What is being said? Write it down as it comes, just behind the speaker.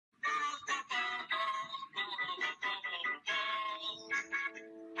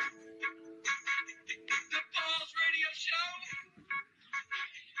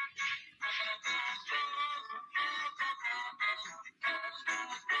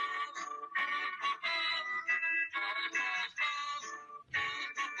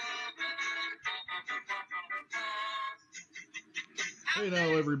Hey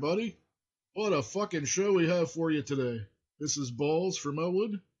now, everybody. What a fucking show we have for you today. This is Balls from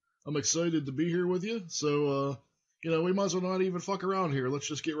Ellwood. I'm excited to be here with you. So, we might as well not even fuck around here. Let's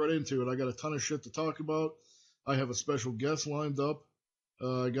just get right into it. I got a ton of shit to talk about. I have a special guest lined up.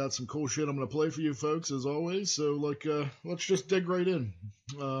 I got some cool shit I'm going to play for you folks, as always. So, let's just dig right in.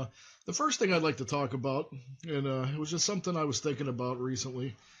 The first thing I'd like to talk about, and it was just something I was thinking about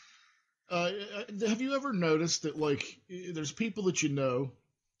recently. Have you ever noticed that, there's people that you know,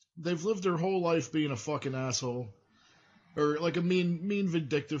 they've lived their whole life being a fucking asshole, or like a mean,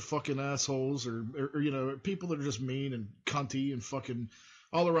 vindictive fucking assholes, or people that are just mean and cunty and fucking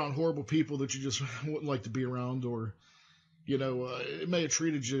all around horrible people that you just wouldn't like to be around, or, it may have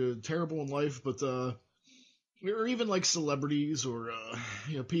treated you terrible in life, but, or even like celebrities or,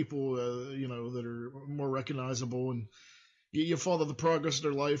 people, that are more recognizable, and you follow the progress of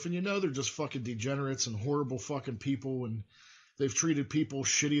their life, and they're just fucking degenerates and horrible fucking people, and they've treated people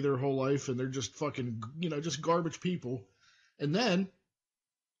shitty their whole life, and they're just fucking, just garbage people. And then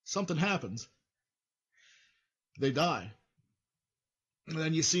something happens. They die. And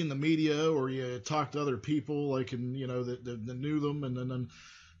then you see in the media, or you talk to other people, that knew them, and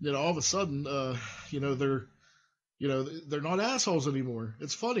then all of a sudden, they're not assholes anymore.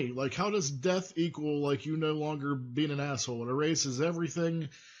 It's funny. Like, how does death equal, you no longer being an asshole? It erases everything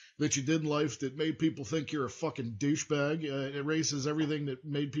that you did in life that made people think you're a fucking douchebag. It erases everything that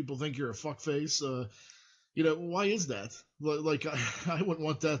made people think you're a fuckface. Why is that? I wouldn't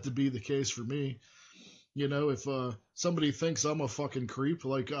want that to be the case for me. If somebody thinks I'm a fucking creep,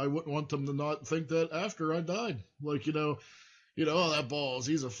 I wouldn't want them to not think that after I died. Oh, that Balls,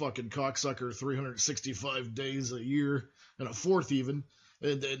 he's a fucking cocksucker 365 days a year, and a fourth even.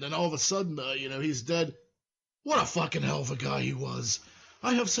 And then all of a sudden, he's dead. What a fucking hell of a guy he was.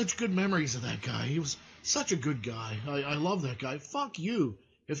 I have such good memories of that guy. He was such a good guy. I love that guy. Fuck you.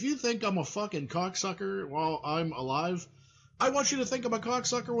 If you think I'm a fucking cocksucker while I'm alive, I want you to think I'm a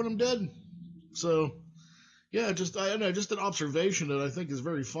cocksucker when I'm dead. So, yeah, I don't know, just an observation that I think is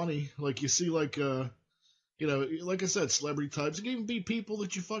very funny. You see, like I said, celebrity types. It can even be people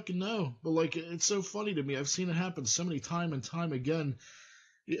that you fucking know. But, it's so funny to me. I've seen it happen so many time and time again.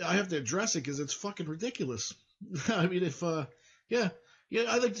 I have to address it because it's fucking ridiculous. I mean, I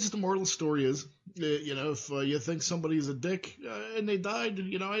think just the moral of the story is, if you think somebody's a dick and they died,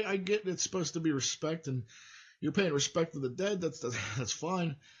 I get it's supposed to be respect, and you're paying respect to the dead. That's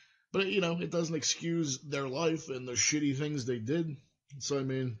fine. But, it doesn't excuse their life and the shitty things they did. So, I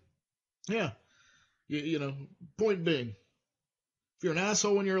mean, yeah. Point being, if you're an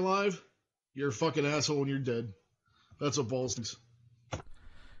asshole when you're alive, you're a fucking asshole when you're dead. That's what Balls thinks.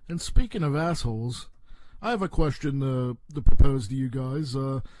 And speaking of assholes, I have a question to propose to you guys.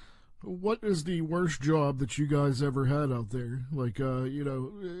 What is the worst job that you guys ever had out there?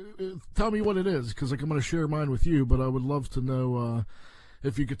 Tell me what it is, because I'm going to share mine with you, but I would love to know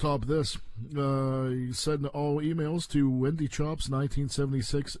if you could top this. You send all emails to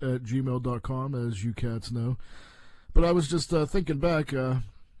wendychops1976@gmail.com, as you cats know. But I was just thinking back,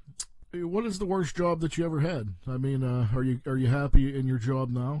 what is the worst job that you ever had? I mean, are you happy in your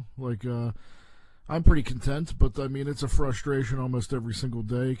job now? I'm pretty content, but I mean, it's a frustration almost every single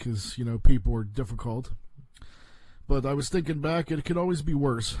day because, people are difficult. But I was thinking back, it could always be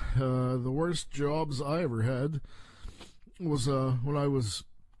worse. The worst jobs I ever had was when I was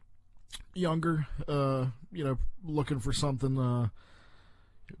younger, looking for something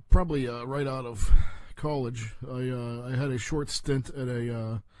probably right out of college. I had a short stint at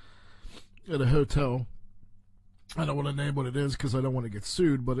a hotel. I don't want to name what it is because I don't want to get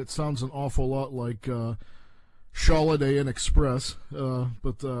sued, but it sounds an awful lot like Holiday Inn Express. Yeah,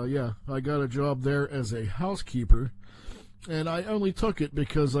 I got a job there as a housekeeper, and I only took it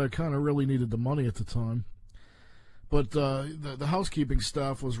because I kind of really needed the money at the time. But the housekeeping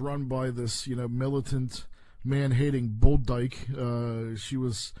staff was run by this, militant, man-hating bull dyke. She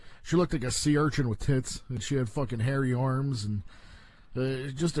looked like a sea urchin with tits, and she had fucking hairy arms, and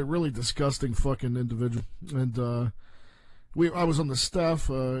just a really disgusting fucking individual. And I was on the staff.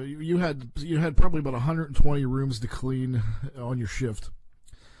 You had probably about 120 rooms to clean on your shift.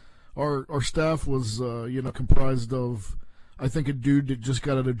 Our staff was comprised of, I think, a dude that just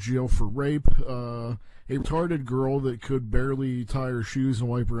got out of jail for rape, a retarded girl that could barely tie her shoes and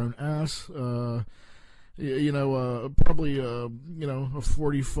wipe her own ass, probably a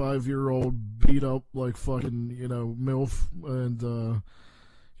 45-year-old beat up fucking MILF, and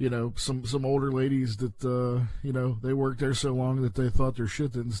some older ladies that they worked there so long that they thought their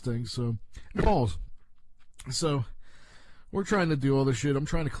shit didn't stink. So Balls. So we're trying to do all this shit. I'm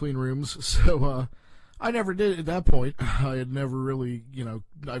trying to clean rooms. So I never did at that point. I had never really,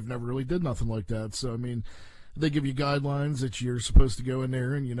 I've never really did nothing like that. So, I mean, they give you guidelines that you're supposed to go in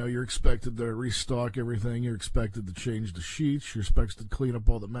there and, you're expected to restock everything. You're expected to change the sheets. You're expected to clean up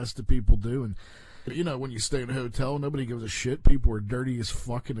all the mess that people do. And, when you stay in a hotel, nobody gives a shit. People are dirty as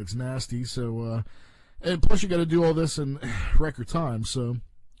fuck and it's nasty. So, and plus you got to do all this in record time. So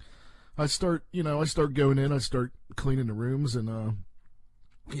I start going in, I start cleaning the rooms and, I'm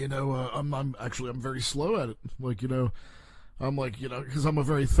very slow at it. Like, I'm like, because I'm a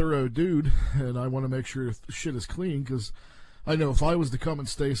very thorough dude, and I want to make sure shit is clean, because I know if I was to come and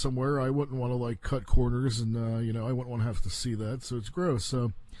stay somewhere, I wouldn't want to, like, cut corners, and, I wouldn't want to have to see that, so it's gross.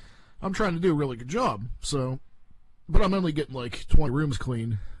 So I'm trying to do a really good job, so, but I'm only getting, like, 20 rooms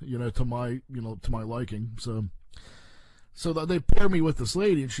clean, to my liking, so they pair me with this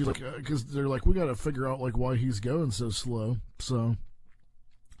lady, and she's like, because they're like, we got to figure out, like, why he's going so slow,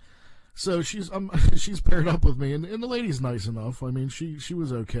 So she's paired up with me, and the lady's nice enough. I mean, she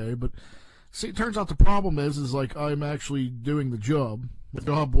was okay, but see, it turns out the problem is like I'm actually doing the job. The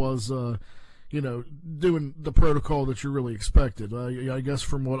job was, doing the protocol that you're really expected. I guess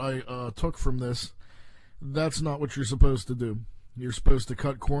from what I took from this, that's not what you're supposed to do. You're supposed to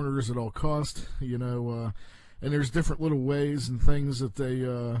cut corners at all cost, and there's different little ways and things that they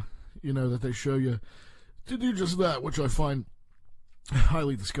show you to do just that, which I find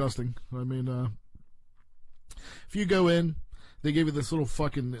highly disgusting. I mean, if you go in, they give you this little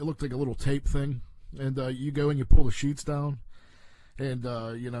fucking, it looked like a little tape thing, and you go in, you pull the sheets down, and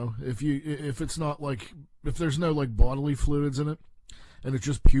if it's not like, if there's no like bodily fluids in it, and it's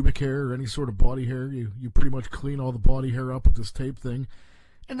just pubic hair or any sort of body hair, you pretty much clean all the body hair up with this tape thing,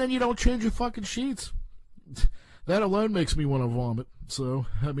 and then you don't change your fucking sheets. That alone makes me want to vomit. So,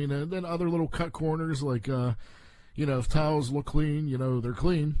 I mean, and then other little cut corners, like, if towels look clean, they're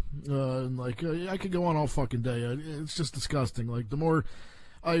clean. And like, I could go on all fucking day. It's just disgusting. Like,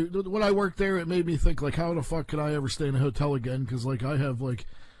 when I worked there, it made me think, like, how the fuck could I ever stay in a hotel again? Because, like, I have, like,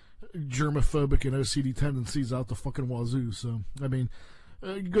 germophobic and OCD tendencies out the fucking wazoo. So, I mean,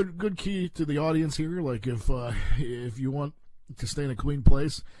 good key to the audience here. Like, if you want to stay in a clean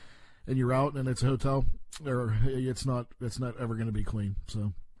place and you're out and it's a hotel, or it's not ever going to be clean.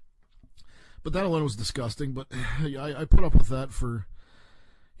 So. But that alone was disgusting. But I put up with that for,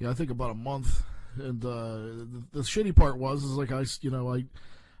 I think about a month. And the shitty part was like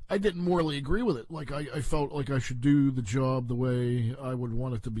I didn't morally agree with it. Like I felt like I should do the job the way I would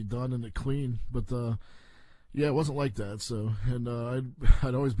want it to be done and it clean. But it wasn't like that. So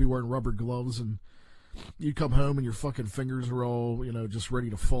I'd always be wearing rubber gloves, and you'd come home and your fucking fingers were all just ready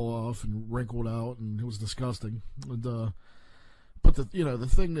to fall off and wrinkled out, and it was disgusting. And but the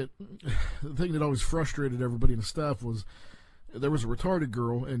thing that always frustrated everybody in the staff was there was a retarded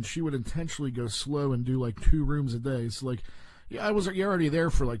girl, and she would intentionally go slow and do like 2 rooms a day. So like, you're already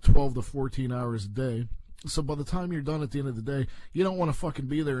there for like 12 to 14 hours a day. So by the time you're done at the end of the day, you don't want to fucking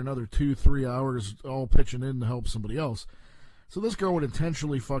be there another 2-3 hours all pitching in to help somebody else. So this girl would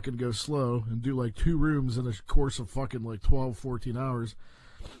intentionally fucking go slow and do like 2 rooms in a course of fucking like 12, 14 hours.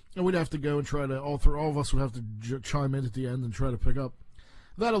 And we'd have to go and try to, all of us would have to chime in at the end and try to pick up.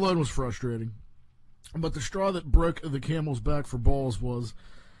 That alone was frustrating. But the straw that broke the camel's back for balls was,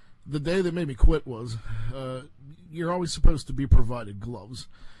 the day that made me quit was, you're always supposed to be provided gloves.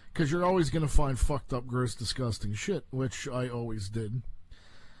 Because you're always going to find fucked up, gross, disgusting shit, which I always did.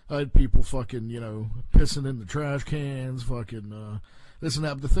 I had people fucking, pissing in the trash cans, fucking, this and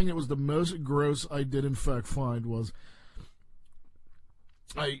that. But the thing that was the most gross I did in fact find was,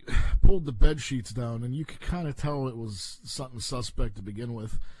 I pulled the bed sheets down, and you could kind of tell it was something suspect to begin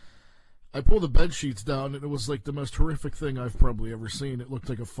with. I pulled the bed sheets down, and it was like the most horrific thing I've probably ever seen. It looked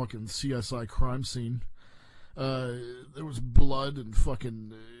like a fucking CSI crime scene. There was blood and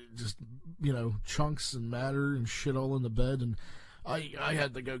fucking just, chunks and matter and shit all in the bed, and I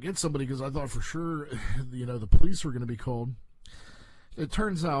had to go get somebody because I thought for sure, the police were going to be called. It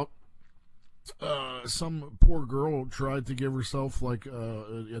turns out, some poor girl tried to give herself like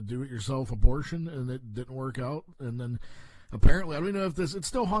a do-it-yourself abortion, and it didn't work out. And then apparently, I don't even know if it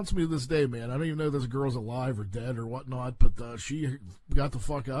still haunts me to this day, man. I don't even know if this girl's alive or dead or whatnot, but she got the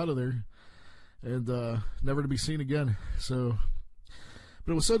fuck out of there and never to be seen again. So,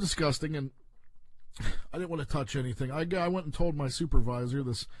 but it was so disgusting, and I didn't want to touch anything. I went and told my supervisor,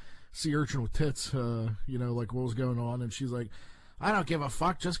 this sea urchin with tits, like what was going on, and she's like, I don't give a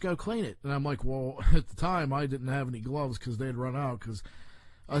fuck, just go clean it. And I'm like, well, at the time, I didn't have any gloves because they had run out, because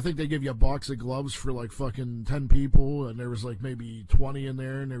I think they give you a box of gloves for like fucking 10 people, and there was like maybe 20 in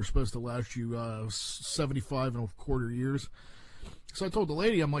there, and they were supposed to last you 75 and a quarter years. So I told the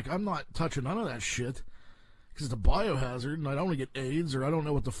lady, I'm like, I'm not touching none of that shit. because it's a biohazard, and I don't want to get AIDS, or I don't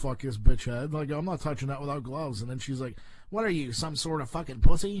know what the fuck this bitch had. Like, I'm not touching that without gloves. And then she's like, what are you, some sort of fucking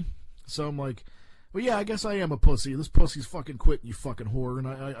pussy? So I'm like, well, yeah, I guess I am a pussy. This pussy's fucking quit, you fucking whore. And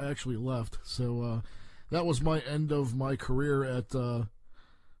I actually left. So that was my end of my career at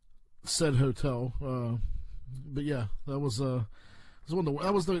said hotel. But yeah, that was that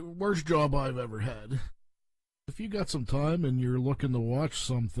was the worst job I've ever had. If you got some time and you're looking to watch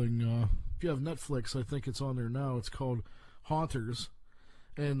something, if you have Netflix, I think it's on there now. It's called Haunters,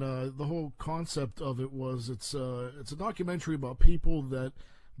 and the whole concept of it was it's a documentary about people that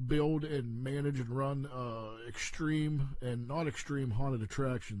build and manage and run extreme and not extreme haunted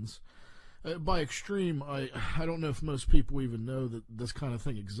attractions. By extreme, I don't know if most people even know that this kind of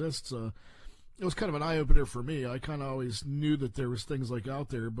thing exists. It was kind of an eye-opener for me. I kind of always knew that there was things like out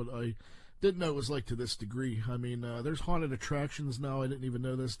there, but I didn't know it was like to this degree. I mean, there's haunted attractions now. I didn't even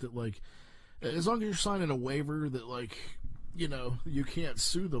know this, that, like, as long as you're signing a waiver that, like, you know, you can't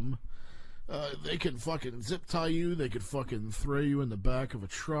sue them, they can fucking zip tie you. They could fucking throw you in the back of a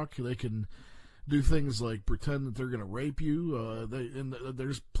truck. They can do things like pretend that they're going to rape you.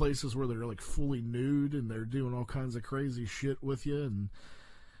 There's places where they're, like, fully nude, and they're doing all kinds of crazy shit with you, and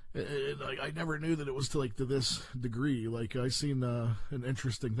I never knew that it was to this degree. Like, I seen an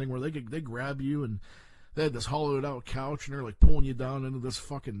interesting thing where they grab you, and they had this hollowed out couch, and they're like pulling you down into this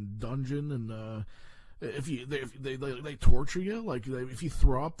fucking dungeon, and they torture you. Like, if you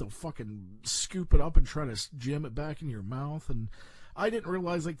throw up, they'll fucking scoop it up and try to jam it back in your mouth. And I didn't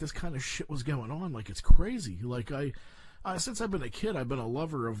realize like this kind of shit was going on. Like, it's crazy. Like, I since I've been a kid, I've been a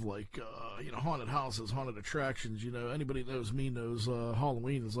lover of, like, haunted houses, haunted attractions. You know, anybody that knows me knows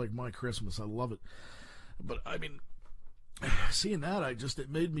Halloween is like my Christmas. I love it. But, I mean, seeing that,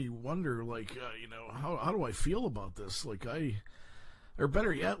 it made me wonder, like, how do I feel about this? Like, or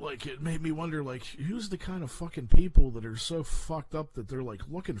better yet, like, it made me wonder, like, who's the kind of fucking people that are so fucked up that they're, like,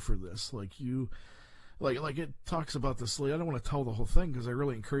 looking for this? Like, Like it talks about this. Like, I don't want to tell the whole thing because I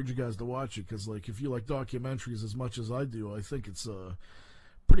really encourage you guys to watch it. Because, like, if you like documentaries as much as I do, I think it's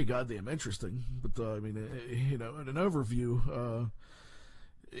pretty goddamn interesting. But I mean, in an overview,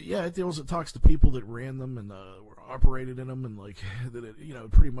 it talks to people that ran them and were operated in them, and like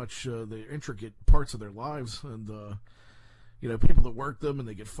that, pretty much the intricate parts of their lives, and people that work them and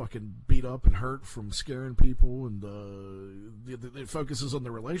they get fucking beat up and hurt from scaring people, and it focuses on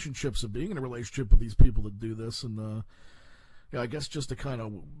the relationships of being in a relationship with these people that do this, and I guess just the kind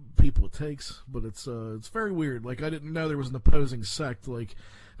of people it takes. But it's very weird. Like, I didn't know there was an opposing sect. Like,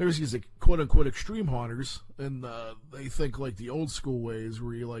 there's these, like, quote unquote extreme haunters, and they think like the old school ways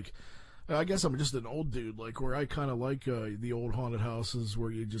where you, like, I guess I'm just an old dude, like, where I kind of like the old haunted houses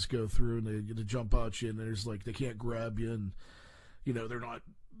where you just go through and they get to jump out you, and there's, like, they can't grab you, and they're not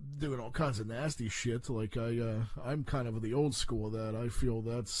doing all kinds of nasty shit. Like, I'm kind of the old school of that. I feel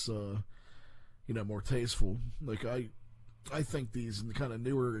that's more tasteful. Like, I think these kind of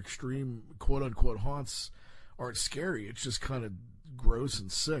newer extreme quote unquote haunts aren't scary. It's just kind of gross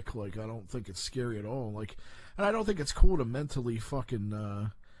and sick. Like, I don't think it's scary at all. Like, and I don't think it's cool to mentally fucking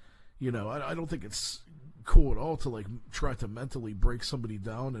I don't think it's cool at all to, like, try to mentally break somebody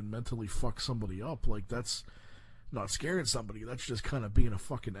down and mentally fuck somebody up. Like, that's not scaring somebody. That's just kind of being a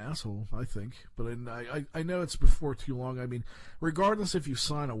fucking asshole, I think. But I know it's before too long. I mean, regardless if you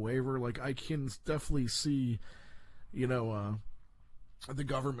sign a waiver, like, I can definitely see, the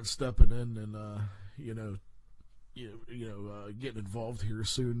government stepping in and, getting involved here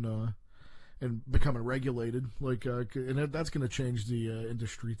soon, and becoming regulated. Like, and that's going to change the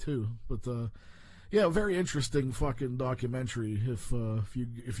industry too. But very interesting fucking documentary. If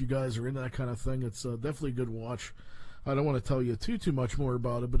you guys are into that kind of thing, it's definitely a good watch. I don't want to tell you too much more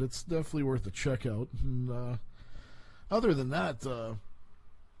about it, but it's definitely worth a check out. And other than that,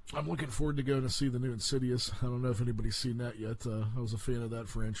 I'm looking forward to going to see the new Insidious. I don't know if anybody's seen that yet. I was a fan of that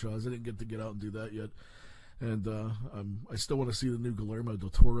franchise. I didn't get out and do that yet. And I still want to see the new Guillermo del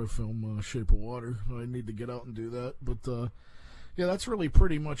Toro film, Shape of Water. I need to get out and do that. But, that's really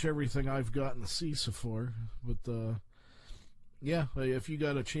pretty much everything I've gotten to see so far. But, if you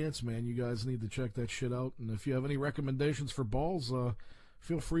got a chance, man, you guys need to check that shit out. And if you have any recommendations for balls,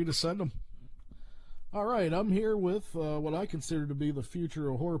 feel free to send them. All right, I'm here with what I consider to be the future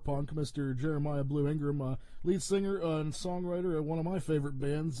of horror punk, Mr. Jeremiah Blue Ingram, lead singer and songwriter of one of my favorite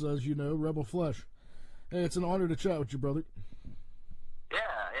bands, as you know, Rebel Flesh. Hey, it's an honor to chat with you, brother. Yeah.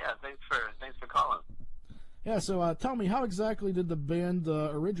 Thanks for calling. Yeah. So, tell me, how exactly did the band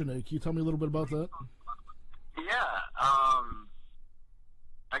originate? Can you tell me a little bit about that? Yeah.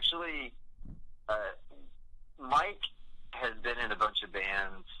 Actually, Mike has been in a bunch of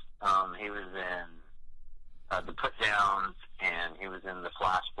bands. He was in the Put Downs, and he was in the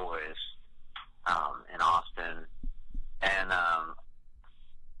Flash Boys in Austin. And I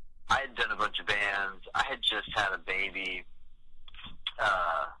had done a bunch of bands. I had just had a baby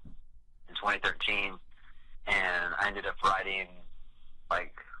in 2013, and I ended up writing,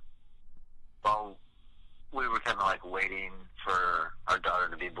 like, while we were kind of like waiting for our daughter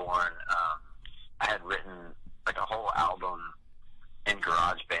to be born, I had written like a whole album in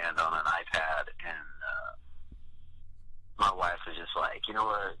GarageBand on an iPad, and my wife was just like, you know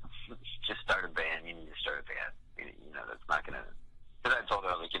what, just start a band. You need to start a band. You know, that's not going to, because I told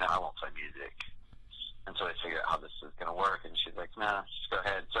her, like, you know, I won't play music until I figure out how this is going to work. And she's like, nah, just go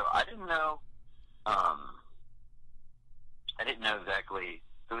ahead. So I didn't know exactly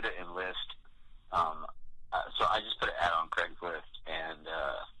who to enlist. So I just put an ad on Craigslist, and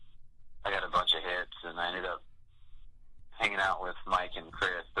I got a bunch of hits, and I ended up hanging out with Mike and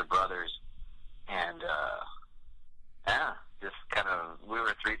Chris, their brothers, and yeah, just kind of, we were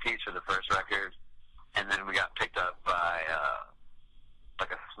a three-piece for the first record, and then we got picked up by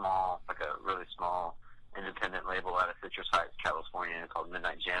like a really small independent label out of Citrus Heights, California, called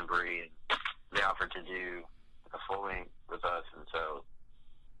Midnight Jamboree, and they offered to do like a full length with us, and so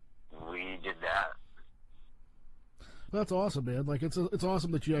we did that. That's awesome, man. Like, it's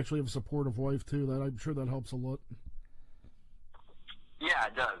awesome that you actually have a supportive wife too. That I'm sure that helps a lot. Yeah,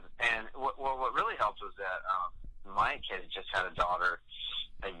 it does. And what really helped was that Mike had just had a daughter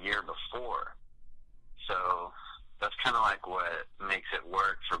a year before, so that's kind of like what makes it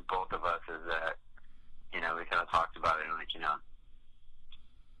work for both of us, is that, you know, we kind of talked about it, and like, you know,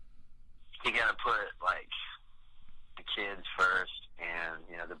 you got to put like the kids first, and,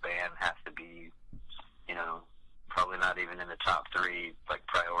 you know, the band has to be, you know, probably not even in the top three, like,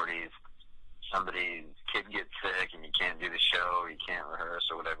 priorities. Somebody's kid gets sick and you can't do the show, or you can't rehearse,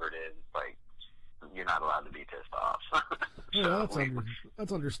 or whatever it is, like, you're not allowed to be pissed off. Yeah,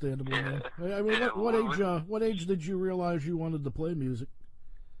 that's understandable. Yeah. Man. I mean, what age did you realize you wanted to play music?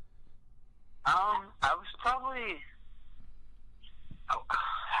 I was probably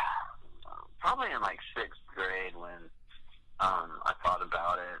in like sixth grade when I thought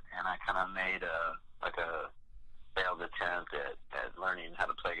about it, and I kind of made a failed attempt at learning how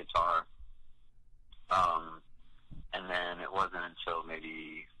to play guitar. And then it wasn't until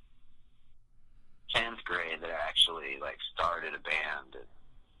maybe 10th grade that I actually like started a band and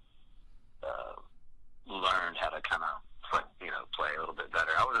learned how to kind of play a little bit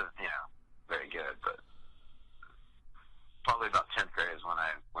better. I wasn't, you know, very good, but probably about 10th grade is when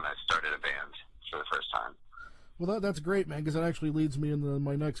I started a band for the first time. Well, that's great, man, because that actually leads me into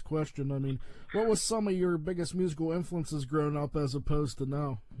my next question. I mean, what was some of your biggest musical influences growing up as opposed to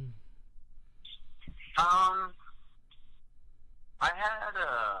now? I had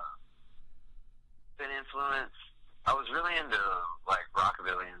been influenced. I was really into like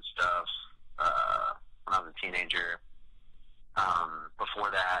rockabilly and stuff when I was a teenager. Before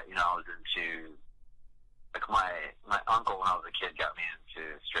that, you know, I was into, like, my uncle when I was a kid got me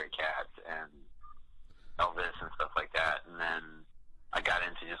into Stray Cats and Elvis and stuff like that, and then I got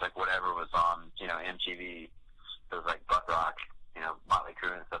into just like whatever was on, you know, MTV. It was like butt rock, you know, Motley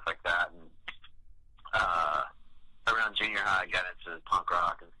Crue and stuff like that, and around junior high I got into punk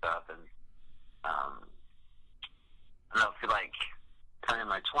rock and stuff, and I don't know, I feel like kind of in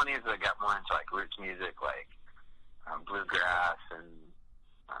my 20s I got more into like roots music, like bluegrass and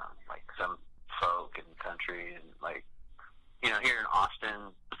like some folk and country, and like, you know, here in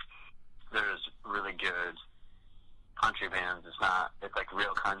Austin there's really good country bands. It's like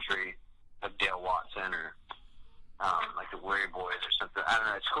real country, like Dale Watson or like the Weary Boys or something. I don't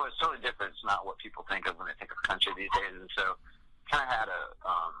know. It's cool. It's totally different. It's not what people think of when they think of country these days. And so, kind of had a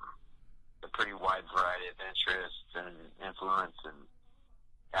pretty wide variety of interests and influence, and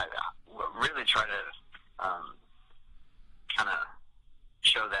I really try to kind of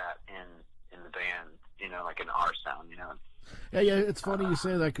show that in the band. You know, like in our sound. You know. Yeah, it's funny you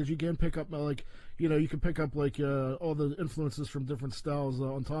say that, because you can pick up, like, you know, you can pick up, like, all the influences from different styles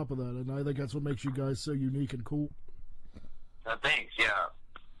on top of that, and I think that's what makes you guys so unique and cool. Thanks, yeah.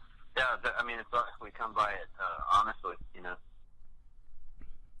 Yeah, I mean, we come by it honestly, you know.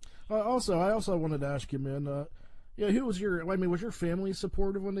 I also wanted to ask you, man, was your family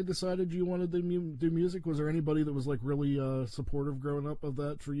supportive when they decided you wanted to do music? Was there anybody that was, like, really supportive growing up of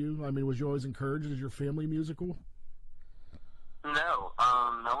that for you? I mean, was you always encouraged? Is your family musical? No,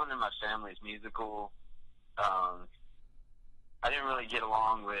 no one in my family is musical. I didn't really get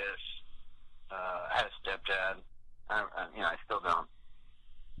along with. I had a stepdad. I still don't.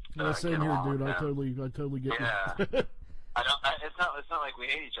 Yeah, same here, dude. I totally get yeah. it. I don't. It's not like we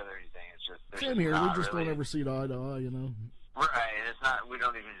hate each other or anything. It's just same here. We just don't ever see eye to eye, you know. Right. It's not. We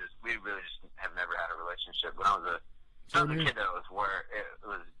don't even just. We really just have never had a relationship. When I was a kid, though, it was a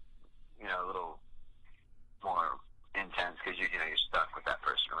little more intense because you're stuck with that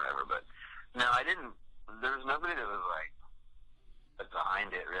person or whatever. But no, I didn't. There was nobody that was like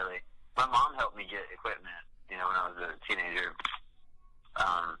behind it really. My mom helped me get equipment, when I was a teenager.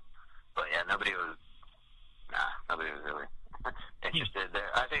 But yeah, nobody was really interested there.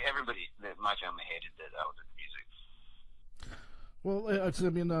 I think everybody, my family hated that I was in music. Well, it's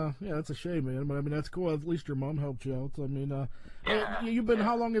a shame, man. But I mean, that's cool. At least your mom helped you out. I mean,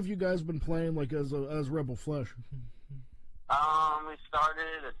 how long have you guys been playing like as Rebel Flesh? We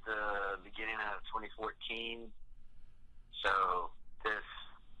started at the beginning of 2014. So this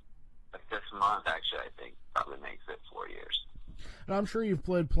month, actually, I think probably makes it 4 years. And I'm sure you've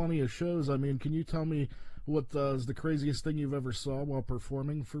played plenty of shows. I mean, can you tell me what is the craziest thing you've ever saw while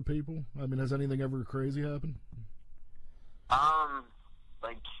performing for people? I mean, has anything ever crazy happened?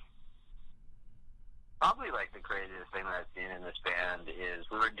 Probably the craziest thing that I've seen in this band is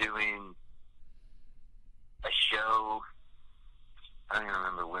we were doing a show. I don't even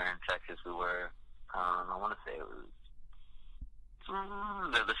remember where in Texas we were. I want to say it was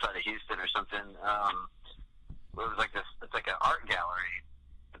the other side of Houston or something. It was like this. It's like an art gallery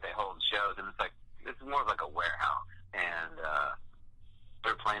that they hold shows, and it's more of like a warehouse. And we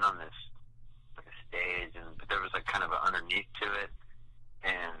were playing on this stage, but there was kind of an underneath to it.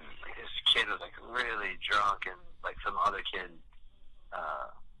 And this kid was really drunk, and some other kid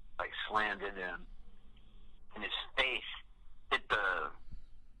slammed into him, and his face hit the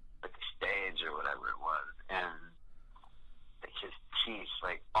stage or whatever it was, and his teeth,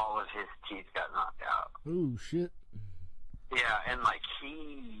 all of his teeth got knocked out. Ooh, shit. Yeah, and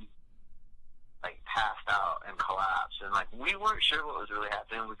he passed out and collapsed, and we weren't sure what was really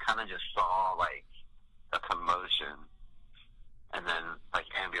happening. We kind of just saw a commotion, and then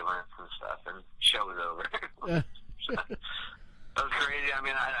ambulance and stuff, and show was over. That was crazy. I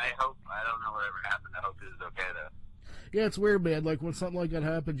mean, I hope, I don't know whatever happened. I hope it was okay though. Yeah, it's weird, man. When something like that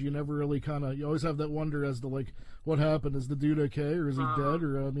happens, you never really you always have that wonder as to what happened. Is the dude okay, or is he dead,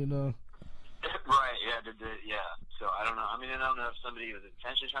 or Right. Yeah. So I don't know. I mean, I don't know if somebody was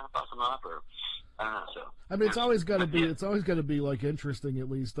intentionally trying to fuck him up, or I don't know. So I mean, it's always got to be. It's always got to be interesting, at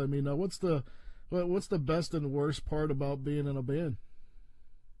least. I mean, what's the best and worst part about being in a band?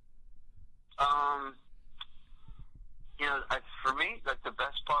 For me, the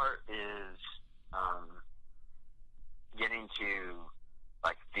best part is getting to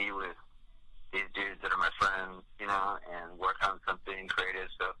be with these dudes that are my friends, and work on something creative.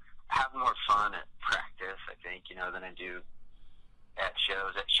 So I have more fun at practice, I think, than I do at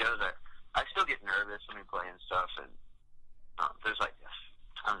shows. At shows, I still get nervous when we play and stuff, and there's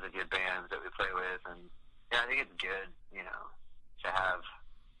tons of good bands that we play with, and I think it's good, to have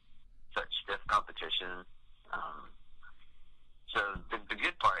such stiff competition. So the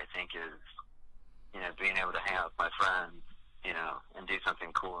good part, I think, is being able to hang out with my friends, and do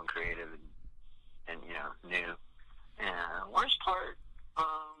something cool and creative and new. And worst part, I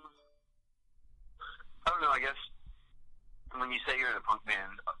don't know. I guess when you say you're in a punk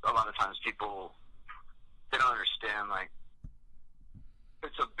band, a lot of times people, they don't understand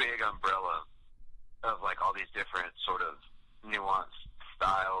it's a big umbrella of all these different sort of nuanced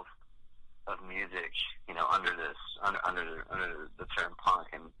styles of music, under the term punk.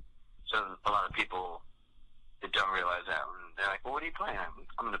 And so a lot of people that don't realize that, and they're like, well, what are you playing?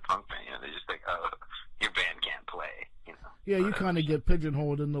 I'm in a punk band. They're just oh, your band can't play, Yeah, you kind of get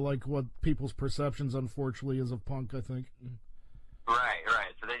pigeonholed into what people's perceptions, unfortunately, is of punk, I think. Right.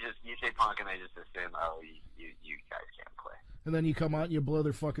 So you say punk, and they just assume, oh, you guys can't play. And then you come out and you blow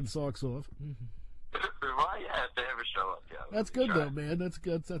their fucking socks off. Well, yeah, if they ever show up, yeah. That's good, though, man. That's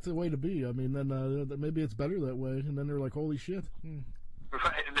good. That's a way to be. I mean, then maybe it's better that way. And then they're like, holy shit.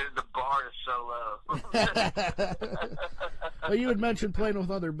 Right, the bar is so low. Well, you had mentioned playing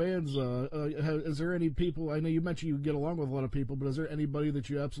with other bands. Is there any people, I know you mentioned you get along with a lot of people, but is there anybody that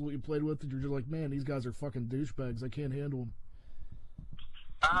you absolutely played with that you're just like, man, these guys are fucking douchebags. I can't handle them?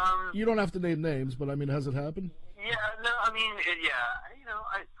 You don't have to name names, but I mean, has it happened? Yeah, no, I mean,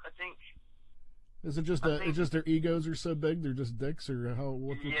 I think... Is it just it's just their egos are so big, they're just dicks, or how?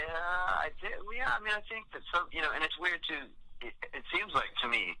 I mean, I think that some, and it's weird too. It seems like to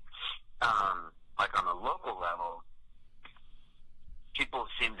me, on a local level, people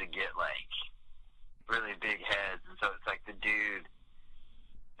seem to get really big heads, and so it's the dude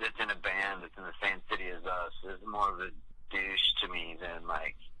that's in a band that's in the same city as us is more of a douche to me than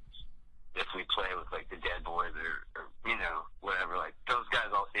if we play with the Dead Boys or whatever, those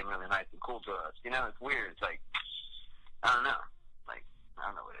cool to us. You know, it's weird. It's like, I don't know. Like, I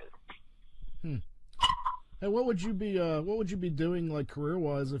don't know what it is. Hey, what would you be doing like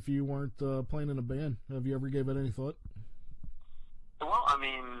career-wise if you weren't playing in a band? Have you ever gave it any thought? Well, I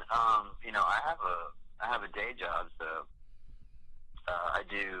mean, you know, I have a day job, so I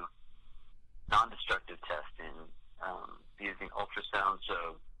do non-destructive testing using ultrasound.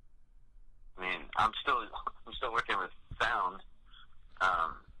 So, I mean, I'm still working with sound.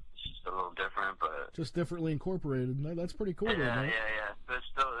 It's just a little different, but just differently incorporated. No, that's pretty cool. Yeah. But it's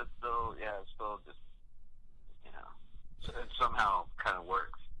still just, you know, so it somehow kind of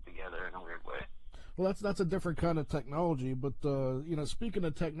works together in a weird way. Well, that's a different kind of technology. But you know, speaking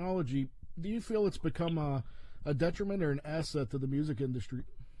of technology, do you feel it's become a detriment or an asset to the music industry?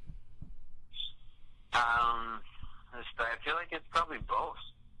 I feel like it's probably both.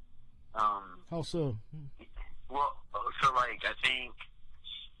 How so? Well, so like I think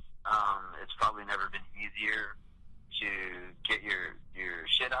it's probably never been easier to get your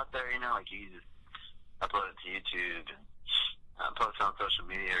shit out there. You know, like you just upload it to YouTube, post it on social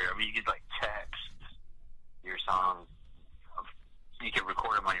media. I mean, you could like text your songs. You can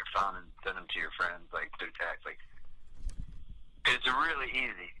record them on your phone and send them to your friends, like through text. Like, it's really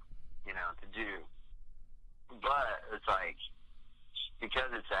easy, you know, to do. But it's like, because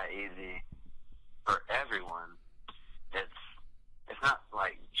it's that easy for everyone, it's not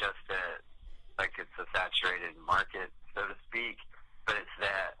like just that, like it's a saturated market, so to speak, but it's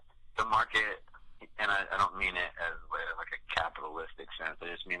that the market, and I don't mean it as like a capitalistic sense. I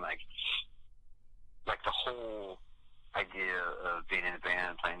just mean like the whole idea of being in a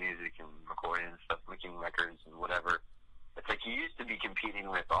band, playing music and recording and stuff, making records and whatever. It's like you used to be competing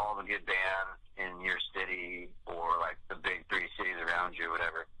with all the good bands in your city or like the big 3 cities around you or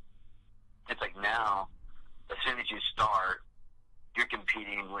whatever. It's like now, as soon as you start, you're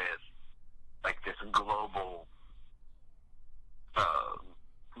competing with like this global,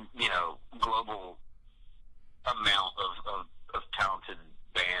 you know, global amount of talented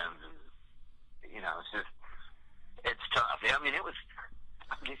bands. And, you know, it's tough. I mean, it was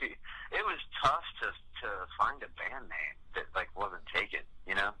tough to find a band name that like wasn't taken,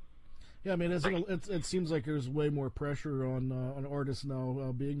 you know? Yeah, I mean, it seems like there's way more pressure on artists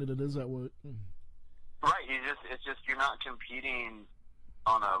now, being that it is that way. Right. It's just you're not competing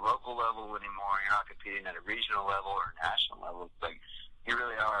on a local level anymore. You're not competing at a regional level or a national level. It's like you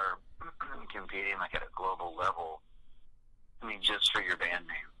really are competing like at a global level. I mean, just for your band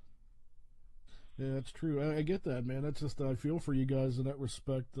name. Yeah, that's true. I get that, man. That's just, I feel for you guys in that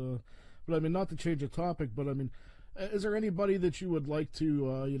respect. But I mean, not to change the topic, but I mean, is there anybody that you would like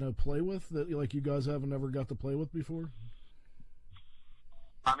to, you know, play with that like you guys haven't ever got to play with before?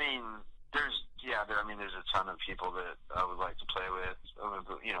 I mean, there's a ton of people that I would like to play with.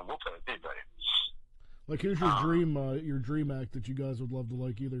 You know, we'll play with anybody. Like, who's your dream act that you guys would love to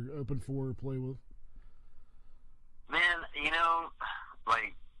like either open for or play with? Man, you know,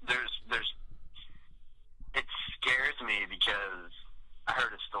 like there's it scares me because I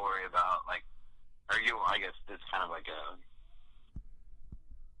heard a story about like, I guess it's kind of like a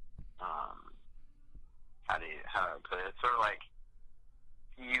how do I put it? It's sort of like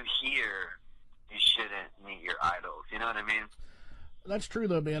you hear you shouldn't meet your idols. You know what I mean? That's true,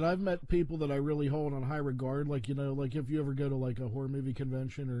 though, man. I've met people that I really hold on high regard. Like, you know, like if you ever go to like a horror movie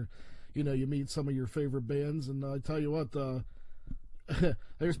convention or, you know, you meet some of your favorite bands, and I tell you what,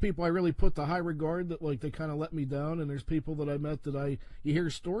 there's people I really put to high regard that like they kind of let me down, and there's people that I met that you hear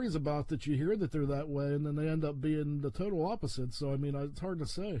stories about that you hear that they're that way, and then they end up being the total opposite. So I mean, it's hard to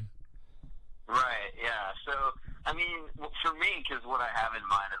say. Right. Yeah. So I mean, for me, because what I have in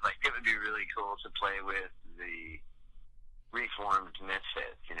mind is like it would be really cool to play with the reformed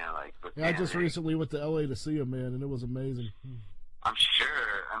Misfits. You know, like with I just recently went to LA to see them, man, and it was amazing. I'm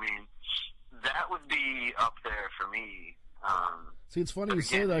sure. I mean, that would be up there for me. See, it's funny you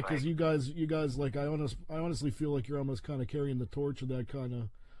say that because you guys, like, I honestly feel like you're almost kind of carrying the torch of that kind of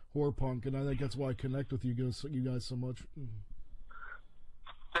horror punk, and I think that's why I connect with you guys so much.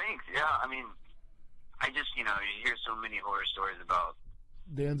 Thanks. Yeah, I mean, I just, you know, you hear so many horror stories about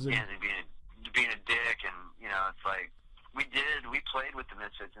Danzig being a dick, and you know, it's like we played with the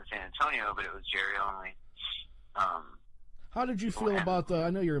Misfits in San Antonio, but it was Jerry only. How did you feel about I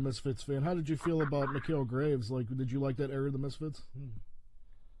know you're a Misfits fan. How did you feel about Mikhail Graves? Like, did you like that era of the Misfits?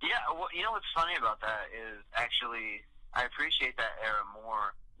 Yeah, well, you know what's funny about that is actually I appreciate that era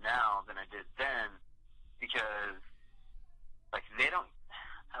more now than I did then, because like I don't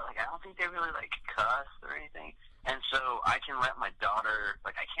think they really like cuss or anything, and so I can let my daughter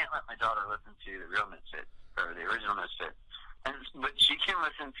I can't let my daughter listen to the real Misfits or the original Misfits but she can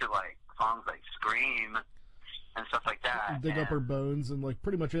listen to like songs like Scream and stuff like that. Dig up her bones and like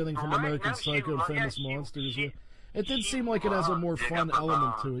pretty much anything from American Psycho and Famous Monsters. Yeah. It did seem like it has a more fun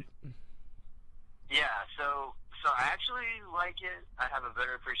element to it. Yeah, so I actually like it. I have a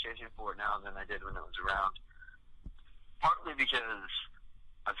better appreciation for it now than I did when it was around. Partly because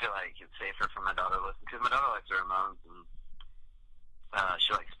I feel like it's safer for my daughter to listen, because my daughter likes the Ramones and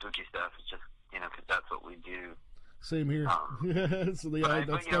she likes spooky stuff. It's just, because that's what we do. Same here. So yeah,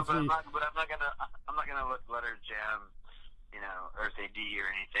 that's definitely. But I'm not gonna let her jam, Earth AD or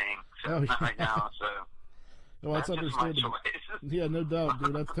anything. So not right now. So. No, that's understandable. Yeah, no doubt,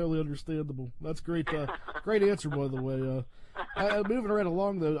 dude. That's totally understandable. That's great. Great answer, by the way. Moving right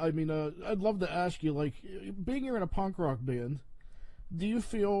along, though. I mean, I'd love to ask you, like, being you're in a punk rock band, do you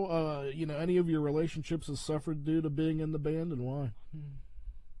feel, any of your relationships have suffered due to being in the band, and why?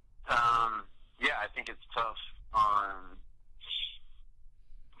 Yeah, I think it's tough on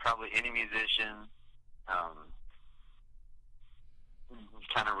probably any musician,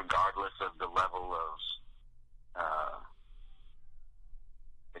 kind of regardless of the level of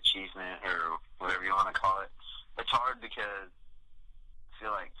achievement or whatever you want to call it. It's hard because I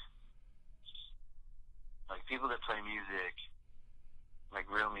feel like people that play music, like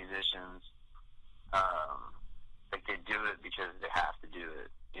real musicians, like they do it because they have to do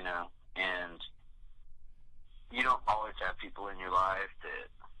it, and you don't always have people in your life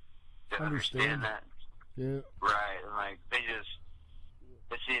that understand that. Yeah. Right. And like they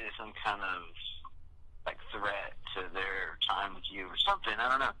see it as some kind of like threat to their time with you or something. I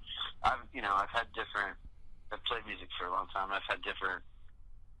don't know. I've played music for a long time. I've had different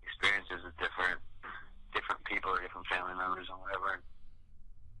experiences with different people or different family members and whatever.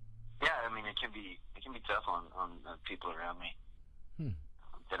 Yeah, I mean, it can be tough on people around me.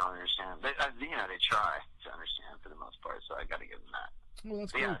 They don't understand. They try to understand for the most part, so I got to give them that. Well,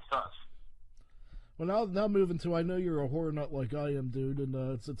 that's cool. Yeah, it's tough. Well, now moving to, I know you're a horror nut like I am, dude, and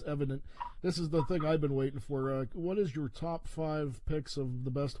it's evident. This is the thing I've been waiting for. What is your top 5 picks of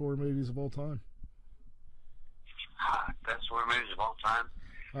the best horror movies of all time? Best horror movies of all time?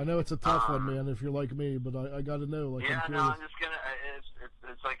 I know it's a tough one, man, if you're like me, but I got to know. Like, yeah, I'm just going to,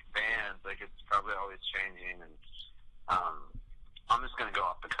 it's like bands. Like, it's probably always changing, and I'm just going to go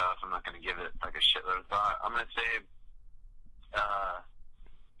off the cuff. I'm not going to give it, like, a shitload of thought. I'm going to say,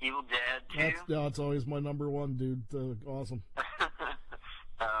 Evil Dead 2. That's always my number one, dude. Awesome.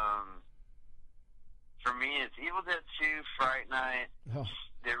 For me, it's Evil Dead 2, Fright Night,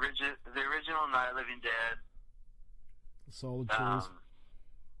 the original Night of the Living Dead. Solid choice.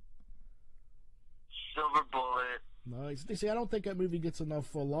 Silver Bullet. Nice. See, I don't think that movie gets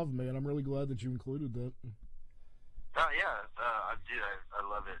enough love, man. I'm really glad that you included that. Oh, yeah. I do. I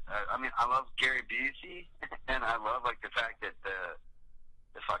love it. I mean, I love Gary Busey, and I love, like, the fact that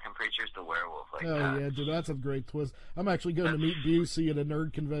the fucking preacher's the werewolf. Like, yeah, dude, that's a great twist. I'm actually going to meet Busey at a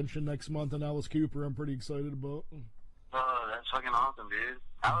nerd convention next month in Alice Cooper. I'm pretty excited about. Oh, that's fucking awesome, dude.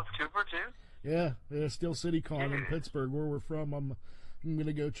 Alice Cooper, too? Yeah, Steel City Con in Pittsburgh, where we're from. I'm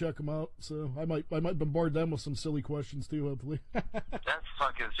gonna go check them out. So I might bombard them with some silly questions too. Hopefully. That's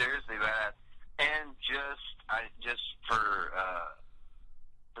fucking seriously bad. And just for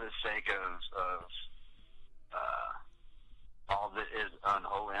the sake of all that is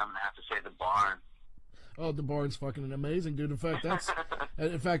unholy, I'm gonna have to say the barn. Oh, the barn's fucking amazing, dude. In fact,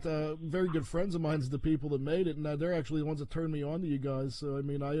 very good friends of mine's the people that made it, and they're actually the ones that turned me on to you guys. So I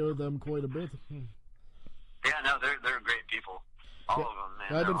mean, I owe them quite a bit. Yeah, no, they're great people. All of them,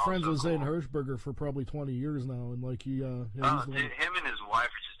 man. I've been friends with Zane Hirschberger for probably 20 years now, and like him and his wife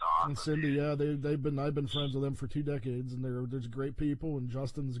are just awesome. And Cindy, dude. Yeah, I've been friends with them for 2 decades, and there's great people, and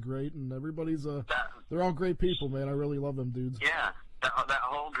Justin's great, and everybody's they're all great people, man. I really love them dudes. Yeah, that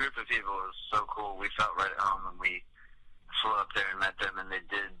whole group of people was so cool. We felt right at home when we flew up there and met them, and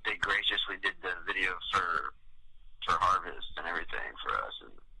they graciously did the video for Harvest and everything for us,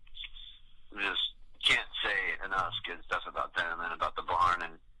 and just can't say enough good stuff about them and about the barn.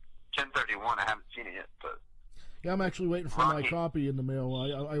 And 1031, I haven't seen it yet, but yeah, I'm actually waiting for my copy in the mail.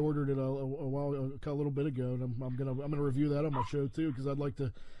 I ordered it a little bit ago, and I'm gonna review that on my show too, because I'd like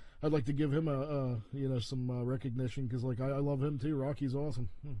to give him some recognition, because like I love him too. Rocky's awesome.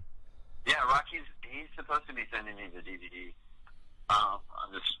 Yeah, he's supposed to be sending me the DVD.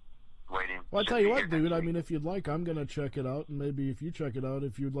 I'm just waiting. Well, I tell you what, dude. I mean, if you'd like, I'm gonna check it out, and maybe if you check it out,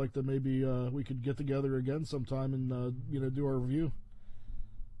 if you'd like to, maybe we could get together again sometime and do our review.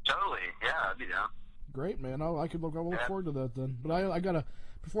 Totally. Yeah, I'd be down. Great, man. I'll look forward to that then. But I gotta,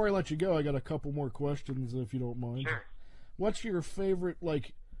 before I let you go, I got a couple more questions, if you don't mind. Sure. What's your favorite,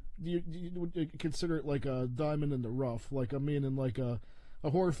 like, would you consider it like a diamond in the rough? Like, I mean, in like a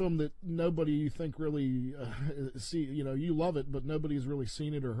horror film that nobody you think really you love it, but nobody's really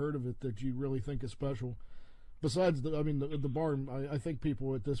seen it or heard of it that you really think is special. Besides, the Barn, I think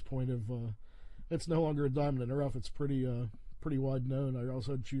people at this point have, it's no longer a diamond in the rough. It's pretty wide known. I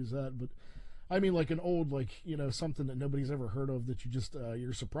also choose that, but I mean, like an old, something that nobody's ever heard of that you just,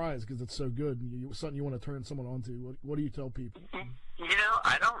 you're surprised because it's so good and something you want to turn someone onto. What do you tell people?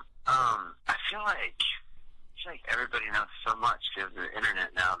 I don't, I feel like everybody knows so much because of the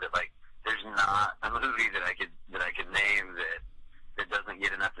internet now that, like, there's not a movie that I could name that doesn't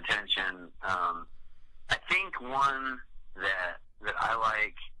get enough attention. I think one that I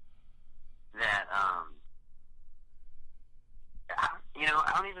like that, I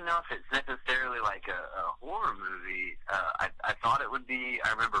don't even know if it's necessarily like a horror movie. I thought it would be.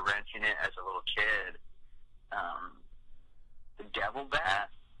 I remember renting it as a little kid. The Devil Bat.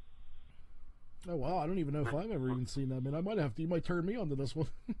 Oh wow! I don't even know if I've ever even seen that. Man, I might have to. You might turn me on to this one.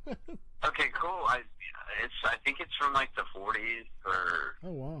 Okay, cool. I think it's from like the 40s or.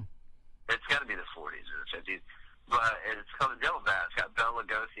 Oh wow! It's got to be the 40s or the 50s, but it's called The Devil Bat. It's got Bela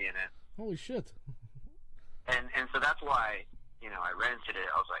Lugosi in it. Holy shit! And so that's why I rented it.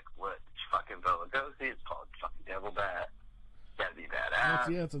 I was like, what? It's fucking Bela Lugosi. It's called fucking Devil Bat. Gotta be badass.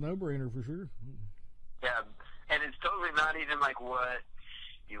 It's a no-brainer for sure. Yeah, and it's totally not even like what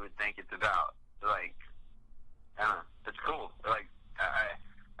you would think it's about. Like, I don't know. It's cool. Like, I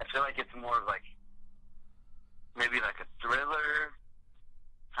feel like it's more of like maybe like a thriller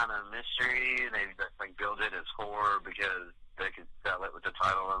kind of mystery. They just like build it as horror because they could sell it with the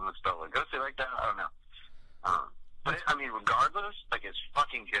title and let's Bela Lugosi like that. I don't know. But I mean, regardless, like it's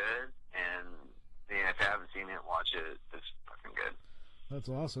fucking good. And if you haven't seen it, watch it. It's fucking good. That's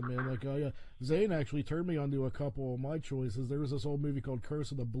awesome, man. Like, Zane actually turned me onto a couple of my choices. There was this old movie called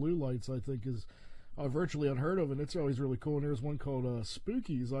Curse of the Blue Lights, I think is virtually unheard of, and it's always really cool. And there's one called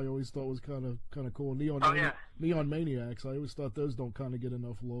Spookies. I always thought was kind of cool. Neon Maniacs. I always thought those don't kind of get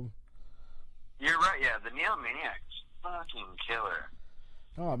enough love. You're right. Yeah, the Neon Maniacs, fucking killer.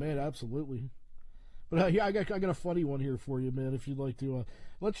 Oh man, absolutely. But I got a funny one here for you, man. If you'd like to,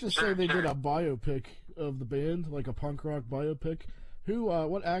 let's just say they did a biopic of the band, like a punk rock biopic.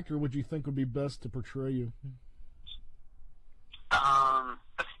 What actor would you think would be best to portray you? I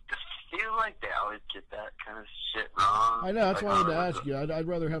feel like they always get that kind of shit wrong. I know, that's why I wanted to ask you. I'd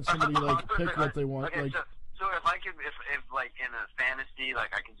rather have somebody like pick what they want. Okay, like, so if I could, if like in a fantasy,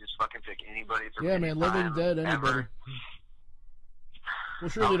 like I can just fucking pick anybody from yeah, man, living, dead, anybody. Ever. Well,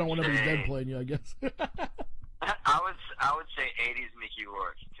 surely you don't want nobody's dead playing you, I guess. I would say 80s Mickey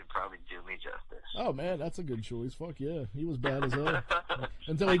Rourke could probably do me justice. Oh man, that's a good choice. Fuck yeah, he was bad as hell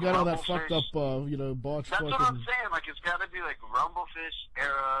until he got all that fucked up, botched. That's what I'm saying. Like it's got to be like Rumblefish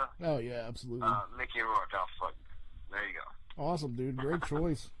era. Oh yeah, absolutely. Mickey Rourke. Oh fuck. There you go. Awesome, dude. Great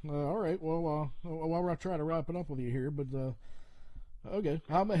choice. All right. Well, while we're trying to wrap it up with you here, but okay.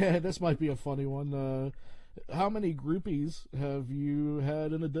 This might be a funny one. How many groupies have you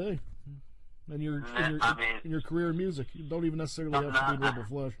had in a day? In your career in music, you don't even necessarily have to be Rebel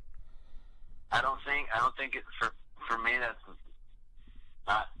Flesh. I don't think it for me that's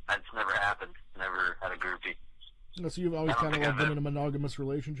never happened. Never had a groupie. So you've always kind of like been in a monogamous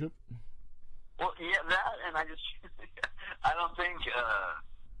relationship. Well, yeah, that, and I just I don't think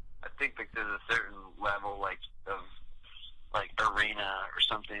I think like there's a certain level like of like arena or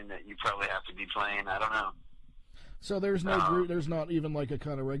something that you probably have to be playing. I don't know. So there's no group. There's not even like a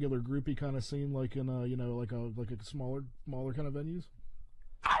kind of regular groupie kind of scene, like in like a smaller kind of venues.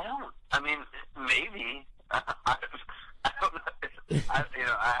 I mean, maybe. I don't know. I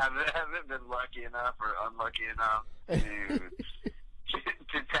haven't been lucky enough or unlucky enough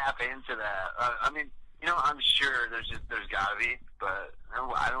to tap into that. I mean, I'm sure there's gotta be, but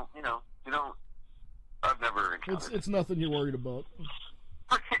I don't. We don't. I've never encountered. It's nothing you're worried about.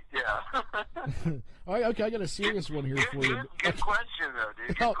 Yeah. All right, okay, I got a serious one here for you. Good question, though,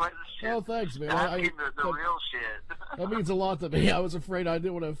 dude. Good question. Oh, thanks, man. Asking the real shit. That means a lot to me. I was afraid I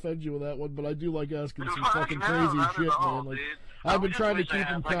didn't want to offend you with that one, but I do like asking some fucking crazy shit, man. Like, I've been trying to keep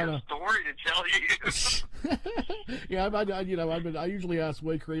them kind of. Story to tell you. Yeah, I usually ask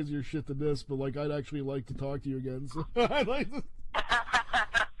way crazier shit than this, but like I'd actually like to talk to you again. So I'd like to.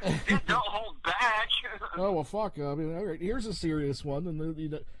 Dude, don't hold back. Oh well, fuck. I mean, all right. Here's a serious one, and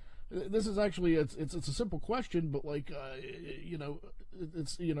this is actually it's a simple question, but like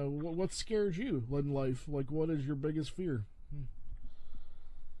it's what scares you in life? Like, what is your biggest fear?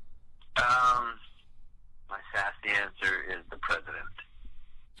 My sassy answer is the president.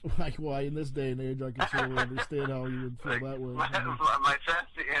 Like, why in this day and age, I can totally understand how you would feel Like, that way. my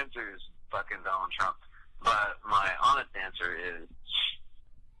sassy answer is fucking Donald Trump, but my honest answer is,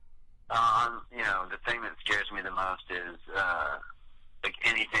 you know, the thing that scares me the most is like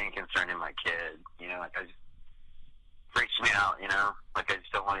anything concerning my kid. You know, like freaks me out. You know, like I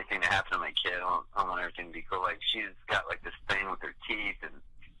just don't want anything to happen to my kid. I want everything to be cool. Like she's got like this thing with her teeth, and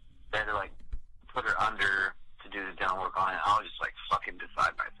they had to like put her under to do the dental work on it. I'll just like fucking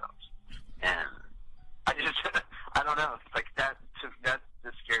decide myself, and I just I don't know. It's like that's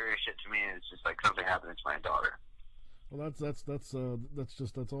the scariest shit to me. Is just like something happening to my daughter. Well, that's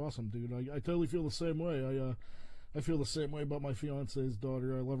awesome, dude. I totally feel the same way. I feel the same way about my fiance's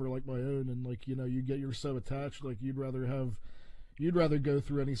daughter. I love her like my own, and like, you know, you're so attached. Like you'd rather go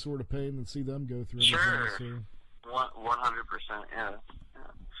through any sort of pain than see them go through anything. Sure, So. 100%. Yeah.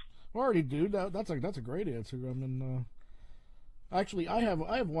 Alrighty, dude. That's a great answer. I mean, actually, I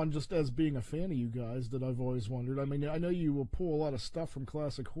have one just as being a fan of you guys that I've always wondered. I mean, I know you will pull a lot of stuff from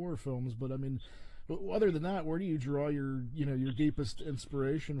classic horror films, but I mean, other than that, where do you draw your deepest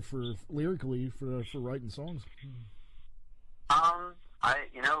inspiration for lyrically for writing songs?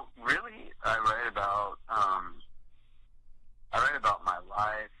 Really, I write about my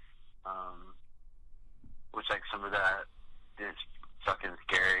life, which like some of that is fucking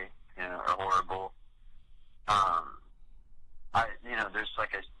scary, you know, or horrible. There's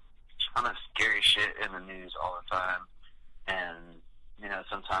like a ton of scary shit in the news all the time, and you know,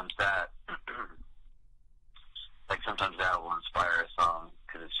 sometimes that will inspire a song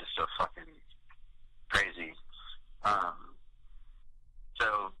because it's just so fucking crazy.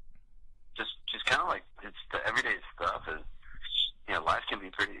 So just kind of like it's the everyday stuff is, you know, life can be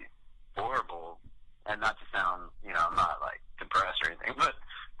pretty horrible, and not to sound, you know, I'm not like depressed or anything, but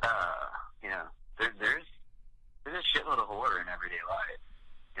you know, there's a shitload of horror in everyday life,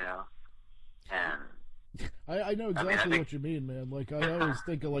 you know, and I know exactly what you mean, man. Like I always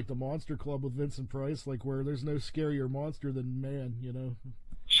think of like the Monster Club with Vincent Price, like where there's no scarier monster than man, you know.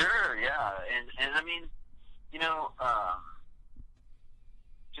 Sure, yeah, and I mean, you know,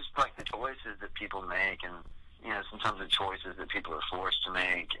 just like the choices that people make, and you know, sometimes the choices that people are forced to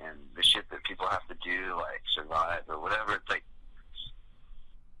make, and the shit that people have to do, like survive or whatever. It's like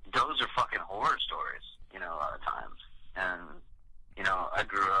those are fucking horror stories, you know, a lot of times. And you know, I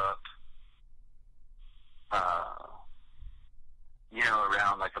grew up, you know,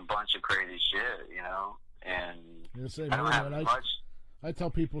 around like a bunch of crazy shit, you know, and yeah, same I don't here, have man. much. I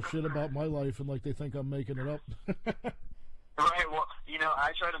tell people shit about my life and like they think I'm making it up. Right. Well, you know,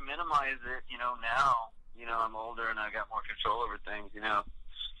 I try to minimize it. You know, now, you know, I'm older and I got more control over things. You know,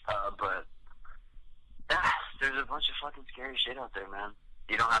 but there's a bunch of fucking scary shit out there, man.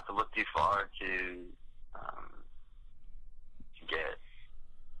 You don't have to look too far to get,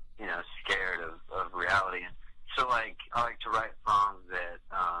 you know, scared of reality. And so, like, I like to write songs that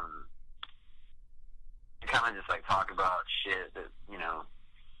kind of just like talk about shit that, you know,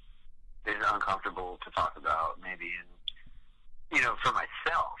 is uncomfortable to talk about, maybe. And you know, for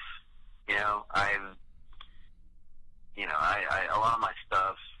myself, you know, I a lot of my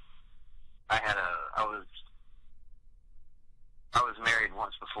stuff, I was married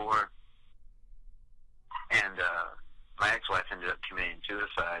once before, and my ex-wife ended up committing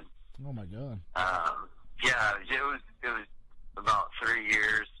suicide. Oh my God. Yeah, it was about 3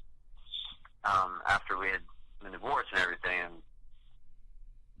 years after we had been divorced and everything,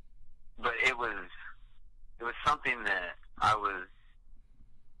 but it was something that I was,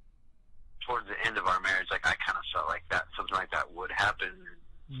 towards the end of our marriage, like I kind of felt like that something like that would happen.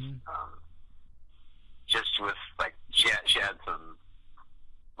 Mm-hmm. Just with like she had some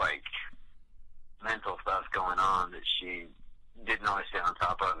like mental stuff going on that she didn't always stay on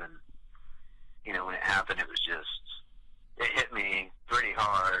top of, and you know, when it happened, it hit me pretty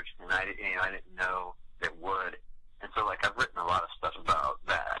hard, and I didn't know it would. And so like I've written a lot of stuff about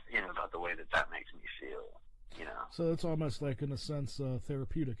that, you know, about the way that makes me feel. You know. So it's almost like, in a sense,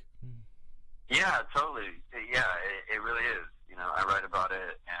 therapeutic. Yeah, totally. Yeah, it really is. You know, I write about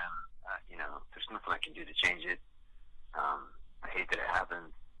it, and you know, there's nothing I can do to change it. I hate that it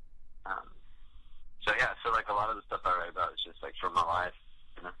happened. So yeah, so like a lot of the stuff I write about is just like from my life.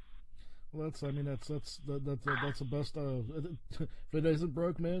 You know. Well, that's the best. If it isn't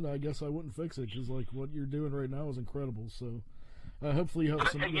broke, man, I guess I wouldn't fix it, because like what you're doing right now is incredible. So. Hopefully you have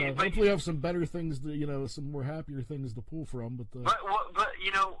some. Hopefully you have some better things, some more happier things to pull from. But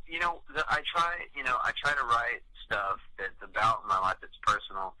I try to write stuff that's about my life, that's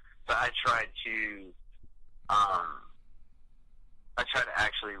personal. But I try to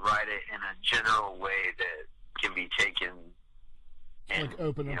actually write it in a general way that can be taken And, like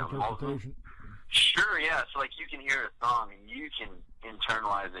open interpretation. Sure, yeah. So like you can hear a song and you can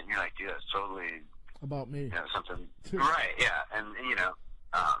internalize it, and you're like, dude, that's totally about me. Something right, yeah. And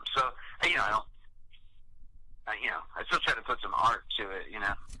so I don't. I still try to put some art to it,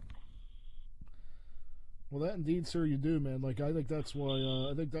 Well, that indeed, sir, you do, man. Like, I think that's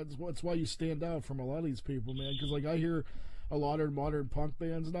why. That's why you stand out from a lot of these people, man. Because like I hear a lot of modern punk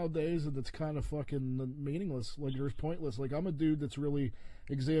bands nowadays, and it's kind of fucking meaningless. Like, it's pointless. Like, I'm a dude that's really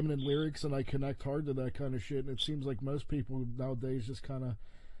examining lyrics, and I connect hard to that kind of shit. And it seems like most people nowadays just kind of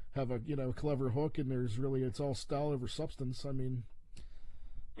have a clever hook, and it's all style over substance. I mean.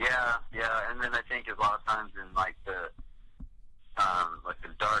 Yeah, and then I think a lot of times in like the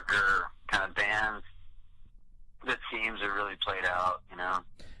darker kind of bands, the themes are really played out,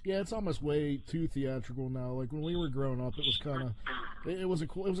 Yeah, it's almost way too theatrical now. Like when we were growing up, it was kind of, it was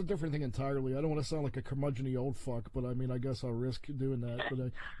a different thing entirely. I don't want to sound like a curmudgeon-y old fuck, but I mean, I guess I'll risk doing that.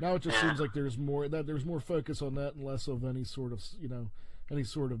 But now it just seems like there's more focus on that and less of any sort of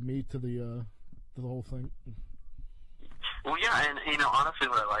meat to the whole thing. Well, yeah, and honestly,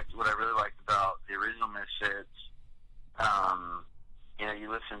 what I really liked about the original Misfits, you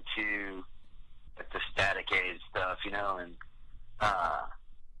listen to like the Static Age stuff, and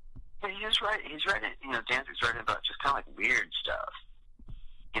he's writing, Danzig's writing about just kind of like weird stuff,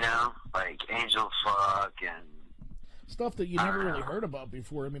 like Angel Fuck and stuff that you never really heard about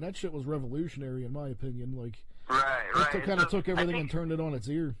before. I mean, that shit was revolutionary in my opinion. Like, right. It kind of took everything and turned it on its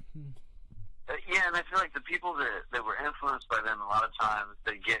ear. Yeah, and I feel like the people that were influenced by them, a lot of times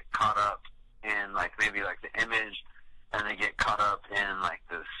they get caught up in like maybe like the image, and they get caught up in like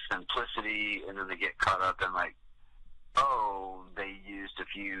the simplicity, and then they get caught up in like, oh, they used a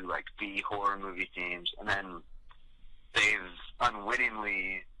few like B horror movie themes, and then they've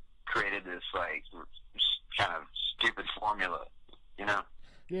unwittingly created this like kind of stupid formula,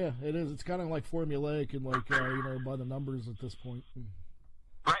 Yeah, it is. It's kind of like formulaic and like by the numbers at this point.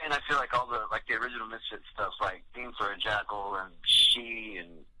 Right, and I feel like all the original Misfit stuff, like Theme for a Jackal and She and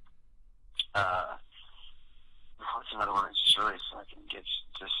what's another one that just really fucking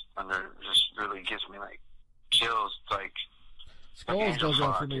really gives me like chills, like Skulls does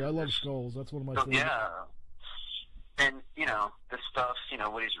that for me. I love Skulls. That's one of my favorites. Yeah, and the stuff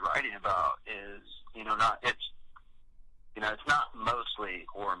what he's writing about is it's not mostly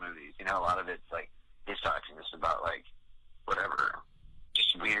horror movies. A lot of it's like he's talking just about like whatever.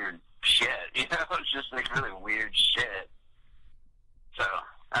 Just weird shit, it's just like really weird shit. So,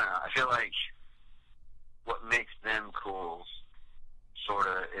 I don't know, I feel like what makes them cool sort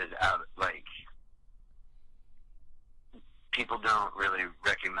of is out, like, people don't really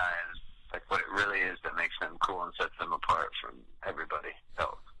recognize, like, what it really is that makes them cool and sets them apart from everybody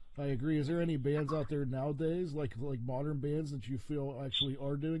else. I agree. Is there any bands out there nowadays, like modern bands, that you feel actually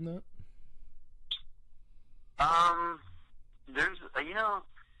are doing that?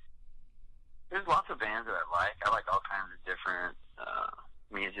 There's lots of bands that I like. I like all kinds of different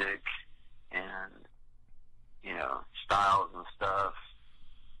music and, styles and stuff.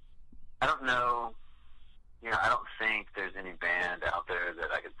 I don't know, I don't think there's any band out there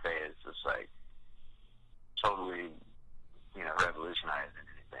that I could say is just like totally, revolutionizing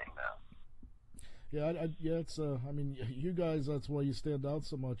anything though. Yeah, it's, I mean, you guys, that's why you stand out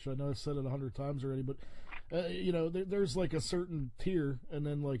so much. I know I've said it 100 times already, but there's like a certain tier, and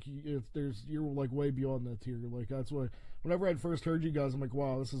then like you're like way beyond that tier. Like that's why whenever I first heard you guys, I'm like,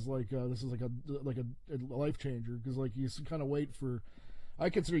 wow, this is like a life changer, because like you kind of wait for. I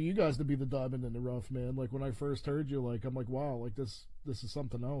consider you guys to be the diamond in the rough, man. Like when I first heard you, like I'm like, wow, like this is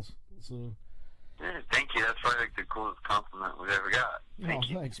something else. So. Yeah, thank you. That's probably like the coolest compliment we've ever got. Thank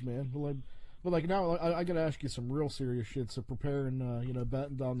you. Thanks, man. But like now, I gotta ask you some real serious shit. So preparing,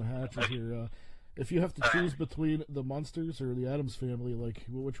 batten down the hatches here. If you have to choose between the Munsters or the Addams Family, like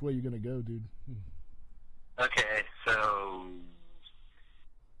which way you gonna go, dude? Okay, so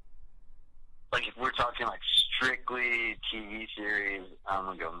like if we're talking like strictly TV series, I'm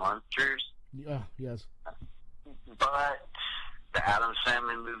gonna go Munsters. Yeah. Yes. But the Addams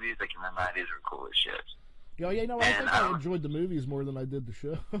Family movies, like in the 90s, are cool as shit. Yeah, I think I enjoyed the movies more than I did the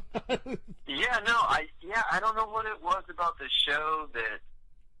show. I don't know what it was about the show that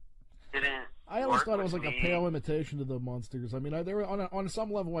didn't. I always thought it was like a pale imitation of the Munsters. I mean, they were on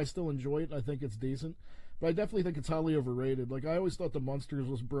some level, I still enjoy it. I think it's decent, but I definitely think it's highly overrated. Like I always thought the Munsters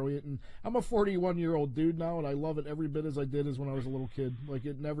was brilliant, and I'm a 41-year-old dude now, and I love it every bit as I did as when I was a little kid. Like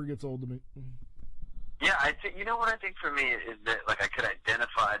it never gets old to me. Yeah, I think what I think for me is that like I could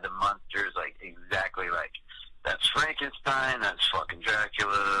identify the Munsters like exactly like that's Frankenstein, that's fucking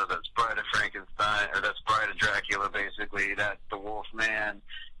Dracula, that's Bride of Frankenstein, or that's Bride of Dracula basically, that's the Wolfman,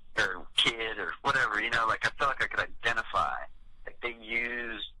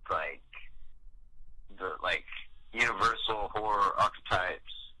 or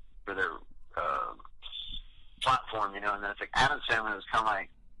archetypes for their platform, you know, and then it's like Adam's Family was kind of like,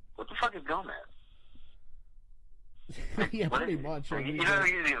 what the fuck is Gomez? Like, yeah, pretty much. Like, you know,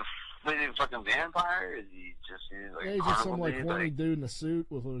 is he a fucking vampire? Is he just like he's just some like dude? horny dude in a suit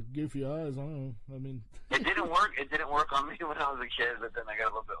with goofy eyes. I don't know. I mean, it didn't work. It didn't work on me when I was a kid, but then I got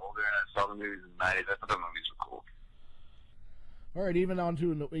a little bit older and I saw the movies in the 90s. I thought the movies were cool. All right, even on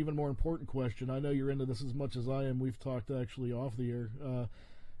to an even more important question. I know you're into this as much as I am. We've talked actually off the air.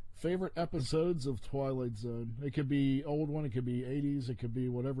 Favorite episodes of Twilight Zone? It could be old one, it could be 80s, it could be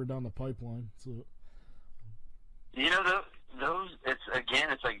whatever down the pipeline. So, you know, those,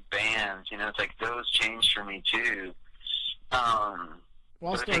 it's like bands, you know, it's like those changed for me too. Well,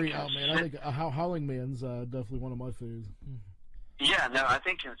 I'll start you out, man. I think Howling Man's definitely one of my faves. Yeah, no, I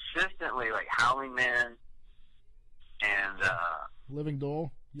think consistently, like Howling Man and Living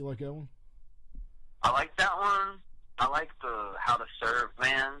Doll. You like that one? I like that one. I like the How to Serve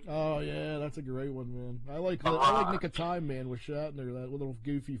Man. Oh yeah, that's a great one, man. I like Nick of Time, man, with Shatner, that little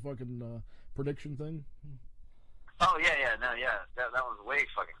goofy fucking prediction thing. Oh yeah, that was way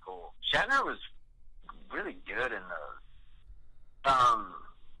fucking cool. Shatner was really good in those.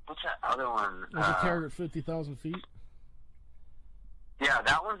 What's that other one? Was it Terror at 50,000 Feet? Yeah,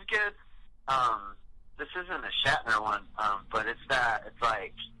 that one's good. This isn't a Shatner one, but it's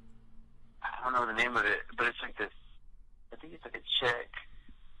like, I don't know the name of it, but it's like this, I think it's like a chick.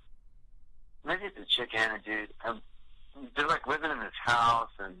 Maybe it's a chick and a dude. They're like living in this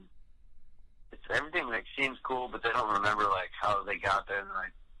house, and everything like seems cool, but they don't remember like how they got there, and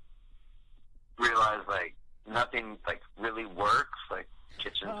like realize like nothing like really works. Like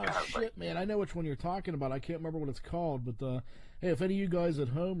kitchen's kind of shit, man! I know which one you're talking about. I can't remember what it's called, but hey, if any of you guys at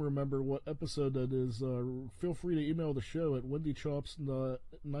home remember what episode that is, feel free to email the show at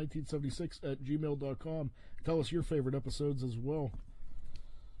wendychops1976@gmail.com. Tell us your favorite episodes as well.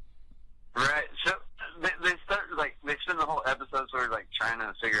 Right. So they start like they spend the whole episode sort of like trying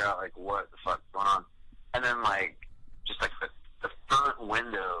to figure out like what the fuck's going on, and then like just like the front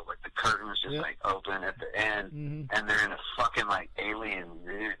window, like the curtains just like open at the end, and they're in a fucking like alien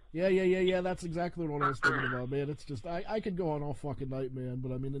dude. Yeah. That's exactly what I was thinking about, man. It's just I could go on all fucking night, man.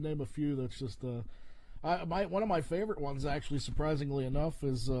 But I mean, to name a few, that's just one of my favorite ones, actually, surprisingly enough,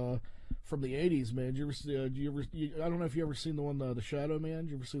 is from the '80s, man. Did you ever see? I don't know if you ever seen the one, the Shadow Man.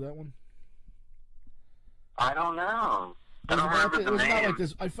 Did you ever see that one? I don't know. I don't remember the name. It was about like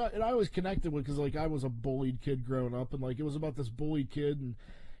this. I always connected with because like I was a bullied kid growing up, and like it was about this bullied kid, and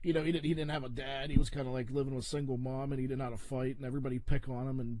you know he didn't have a dad. He was kind of like living with a single mom, and he didn't know how to fight, and everybody pick on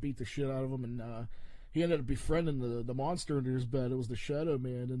him and beat the shit out of him, and he ended up befriending the monster under his bed. It was the Shadow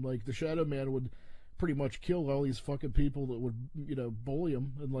Man, and like the Shadow Man would pretty much kill all these fucking people that would bully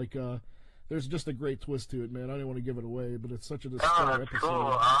him, and like there's just a great twist to it, man. I don't want to give it away, but it's such a stellar episode. Cool.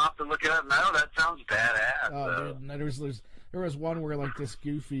 I'll have to look it up now. That sounds badass. Oh, man, there was one where like this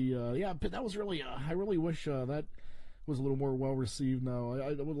goofy, but that was really, I really wish that was a little more well received now.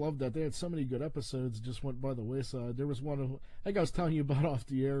 I would love that. They had so many good episodes, just went by the wayside. There was one, I think I was telling you about off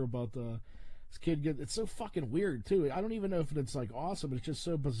the air about this kid. It's so fucking weird too. I don't even know if it's like awesome, but it's just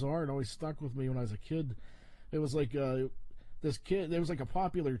so bizarre and always stuck with me when I was a kid. It was like, this kid, there was like a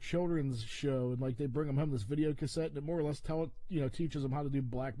popular children's show, and like they bring him home this video cassette, and it more or less teaches him how to do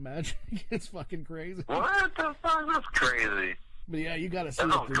black magic. It's fucking crazy. What the fuck? That's crazy. But yeah, you gotta see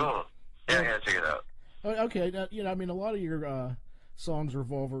it. Oh, cool. Yeah, I gotta check it out. Okay, now, I mean, a lot of your songs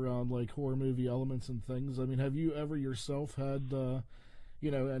revolve around like horror movie elements and things. I mean, have you ever yourself had,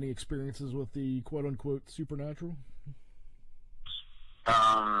 any experiences with the quote unquote supernatural?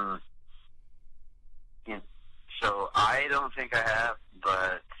 So I don't think I have,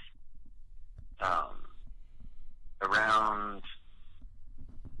 but around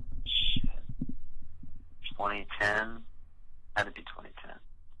 2010, had to be 2010.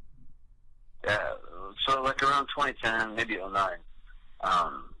 Yeah, so like around 2010, maybe 2009,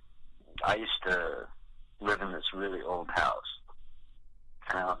 I used to live in this really old house,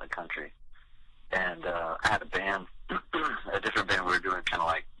 kind of out in the country, and I had a band, a different band we were doing, kind of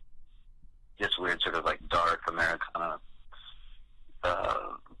like this weird sort of like dark Americana,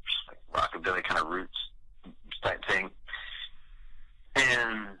 like rockabilly kind of roots type thing.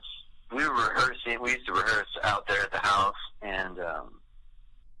 And we were rehearsing. We used to rehearse out there at the house, and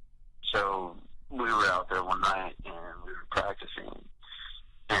so we were out there one night and we were practicing.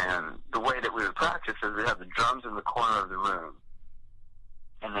 And the way that we would practice is we had the drums in the corner of the room,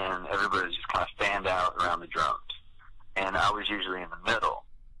 and then everybody would just kind of stand out around the drums. And I was usually in the middle.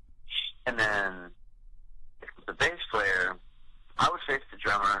 And then the bass player, I would face the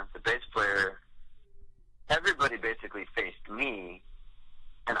drummer, the bass player, everybody basically faced me,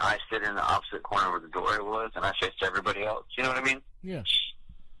 and I stood in the opposite corner where the doorway was, and I faced everybody else. You know what I mean? Yeah.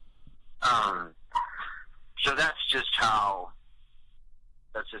 So that's just how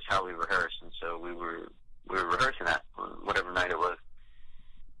we rehearsed, and so we were rehearsing that whatever night it was,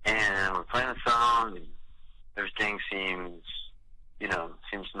 and we're playing the song, and everything seems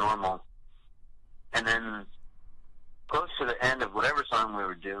normal, and then close to the end of whatever song we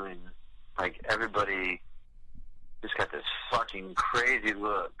were doing, like everybody just got this fucking crazy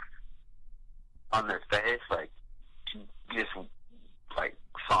look on their face, like just like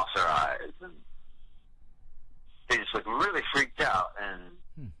saucer eyes, and they just looked really freaked out. And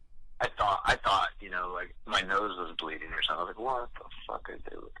I thought, like my nose was bleeding or something. I was like, what the fuck are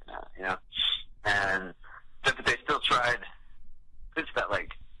they looking at? And but they still tried. It's that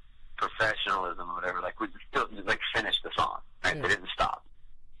like professionalism or whatever. Like we still like finished the song. Right? Yeah. They didn't stop.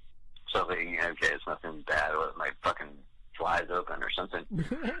 So they, okay, it's nothing bad. Or my fucking flies open or something.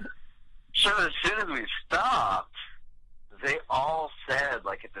 So as soon as we stopped, they all said,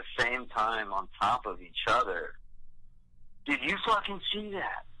 like at the same time on top of each other, "Did you fucking see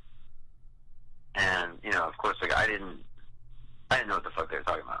that?" And, of course, like I didn't know what the fuck they were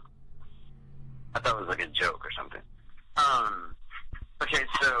talking about. I thought it was like a joke or something. Okay,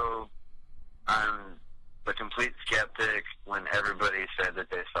 so I'm the complete skeptic when everybody said that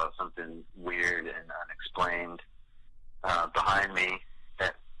they saw something weird and unexplained behind me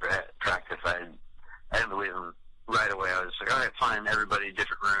at practice. I didn't believe them right away. I was like, all right, fine, everybody,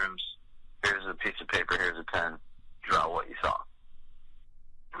 different rooms. Here's a piece of paper, here's a pen. Draw what you saw.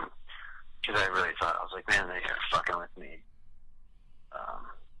 Because I really thought, I was like, man, they're fucking with me.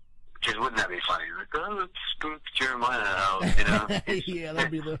 Because wouldn't that be funny? Like, oh, it spooked Jeremiah out, Yeah,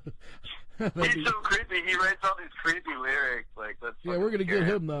 that'd be the... He's so creepy. He writes all these creepy lyrics. Like, that's yeah, we're gonna get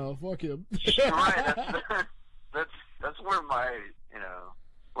him now. Fuck him. Right. That's where my,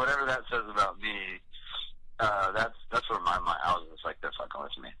 whatever that says about me. That's where my mind. I was just like, they're fucking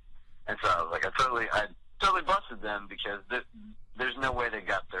with me. And so I was like, I totally busted them because there's no way they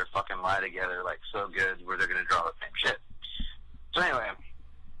got their fucking lie together like so good where they're gonna draw the same shit. So anyway,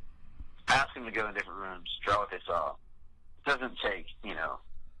 asked them to go in different rooms, draw what they saw. It doesn't take,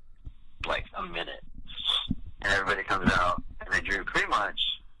 like a minute, and everybody comes out and they drew pretty much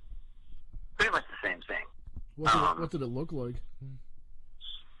the same thing. What did it look like?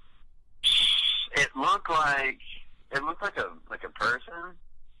 It looked like a person,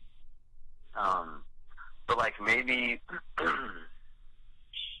 but like maybe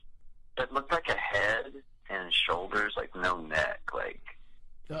it looked like a head and shoulders, like no neck, like.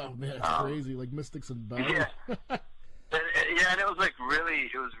 Oh man, it's crazy, like Mystics and Bowers. Yeah. Yeah, and it was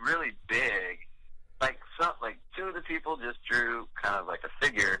really big. Like two of the people just drew kind of like a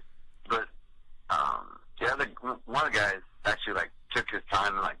figure, but one of the guys actually like took his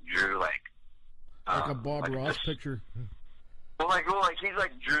time and like drew like a Bob Ross picture. Well, he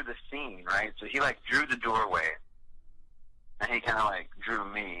like drew the scene, right? So he like drew the doorway, and he kind of like drew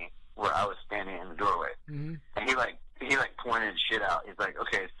me where I was standing in the doorway, and he pointed shit out. He's like,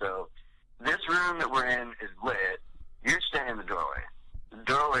 okay, so this room that we're in is lit. You're standing in the doorway. The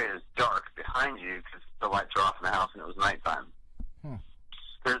doorway is dark behind you because the lights are off in the house and it was nighttime.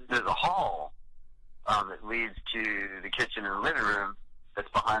 There's a hall that leads to the kitchen and the living room that's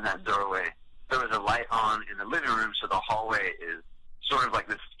behind that doorway. There was a light on in the living room, so the hallway is sort of like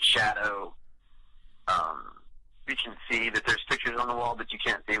this shadow. You can see that there's pictures on the wall, but you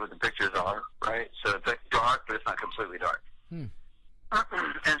can't see what the pictures are, right? So it's like dark, but it's not completely dark. And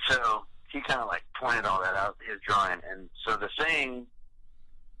so he kind of like pointed all that out in his drawing, and so the thing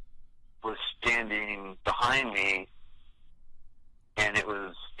was standing behind me, and it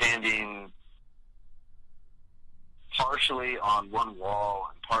was standing partially on one wall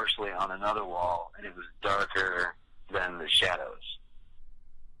and partially on another wall, and it was darker than the shadows.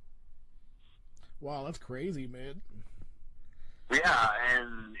 Wow, that's crazy, man. Yeah,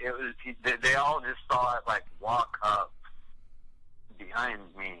 and it was. They all just saw it like walk up behind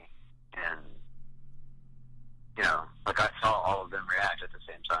me, and like I saw all of them react at the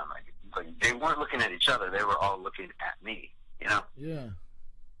same time. Like they weren't looking at each other; they were all looking at me. Yeah.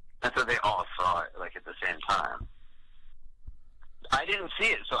 And so they all saw it like at the same time. I didn't see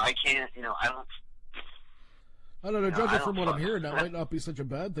it, so I can't. I don't know. Judging from what I'm hearing, that might not be such a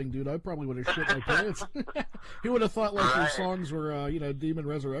bad thing, dude. I probably would have shit my pants. He would have thought like your songs were, demon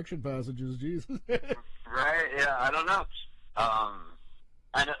resurrection passages. Jesus. Right? Yeah. I don't know.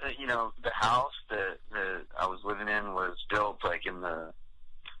 I know. The house that I was living in was built like in the.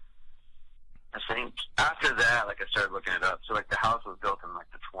 I think after that, like I started looking it up. So like the house was built in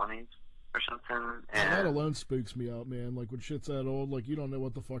like the 20s or something, And that alone spooks me out, man. Like, when shit's that old, like, you don't know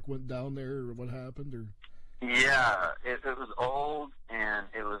what the fuck went down there or what happened, or... Yeah, it was old, and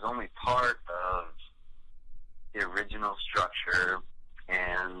it was only part of the original structure,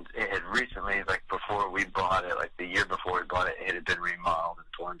 and it had recently, like, before we bought it, like, the year before we bought it, it had been remodeled and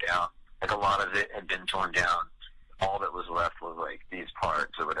torn down. Like, a lot of it had been torn down. All that was left was, like, these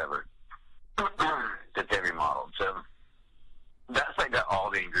parts or whatever that they remodeled. So that's, like, got all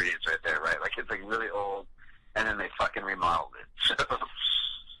the ingredients right there, right? Like, it's, like, really old, and then they fucking remodeled it. So...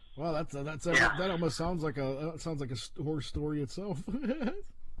 Wow, that almost sounds like a horror story itself.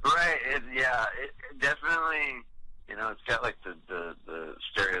 Right. It definitely, you know, it's got like the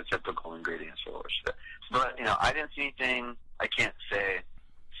stereotypical ingredients for horror stuff. But, you know, I didn't see anything. I can't say,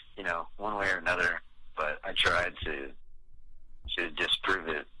 you know, one way or another, but I tried to disprove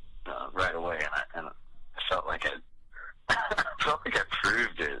it right away, and I felt like I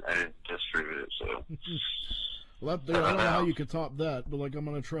proved it. I didn't disprove it, so... Well, I don't know how you could top that, but, like, I'm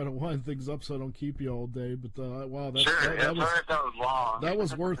going to try to wind things up so I don't keep you all day, but, wow, that was long. That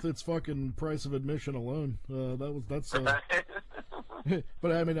was worth its fucking price of admission alone. But,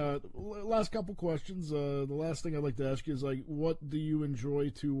 I mean, last couple questions. The last thing I'd like to ask you is, like, what do you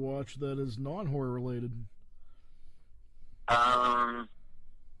enjoy to watch that is non-horror related? I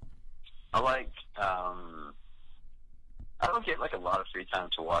don't get, like, a lot of free time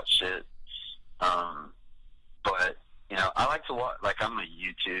to watch shit. But, you know, I like to watch, like, I'm a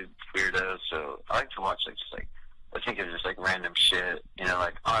YouTube weirdo, so I like to watch, like, just, like, I think of just, like, random shit, you know,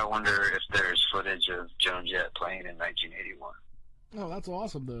 like, oh, I wonder if there's footage of Joan Jett playing in 1981. Oh, that's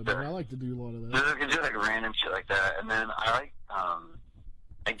awesome, though. Man. I like to do a lot of that. So I can do, like, random shit like that, and then I like,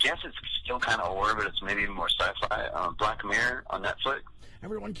 I guess it's still kind of horror, but it's maybe more sci-fi, Black Mirror on Netflix.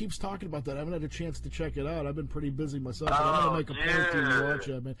 Everyone keeps talking about that. I haven't had a chance to check it out. I've been pretty busy myself. But I'm going to make a point to watch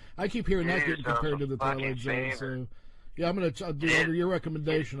that, man. I keep hearing that getting compared to the Twilight Zone. So, yeah, I'm going to do under your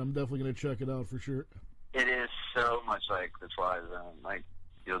recommendation. I'm definitely going to check it out for sure. It is so much like the Twilight Zone. Like,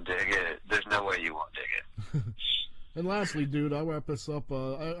 you'll dig it. There's no way you won't dig it. And lastly, dude, I'll wrap this up.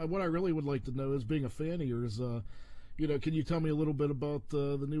 What I really would like to know is, being a fan of yours, you know, can you tell me a little bit about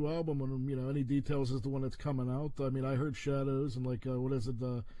the new album and, you know, any details as to when it's coming out? I mean, I heard Shadows and, like, what's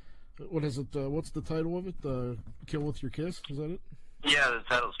the title of it? Kill With Your Kiss, is that it? Yeah, the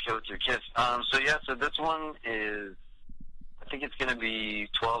title's Kill With Your Kiss. So this one is, I think it's going to be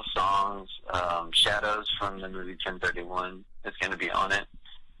 12 songs. Shadows from the movie 1031 is going to be on it.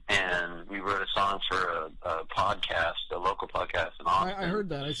 And we wrote a song for a podcast, a local podcast in Austin. I heard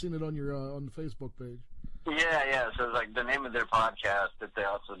that. I seen it on your on the Facebook page. Yeah. So, like, the name of their podcast that they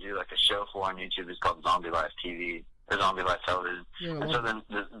also do, like, a show for on YouTube is called Zombie Life TV, or Zombie Life Television. Yeah, and so then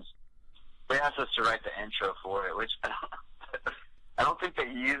they asked us to write the intro for it, which I don't think they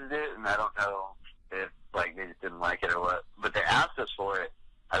used it, and I don't know if, like, they just didn't like it or what. But they asked us for it.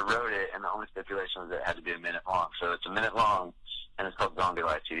 I wrote it, and the only stipulation was that it had to be a minute long. So it's a minute long, and it's called Zombie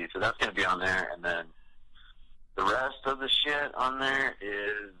Life TV. So that's going to be on there, and then the rest of the shit on there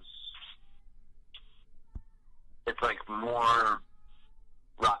is... It's, like, more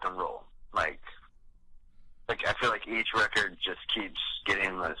rock and roll. Like, I feel like each record just keeps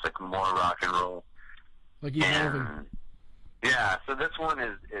getting this, like, more rock and roll. Like evolving. Yeah, so this one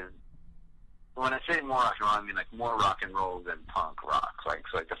is when I say more rock and roll, I mean, like, more rock and roll than punk rock. Like,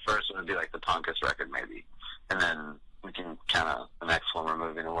 so, like, the first one would be, like, the punkest record, maybe. And then we can the next one we're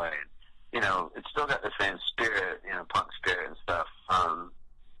moving away. You know, it's still got the same spirit, you know, punk spirit and stuff,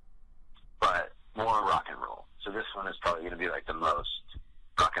 but more rock and roll. So this one is probably going to be, like, the most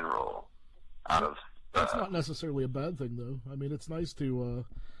rock and roll out of... That's not necessarily a bad thing, though. I mean, it's nice to,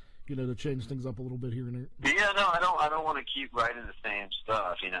 you know, to change things up a little bit here and there. Yeah, no, I don't want to keep writing the same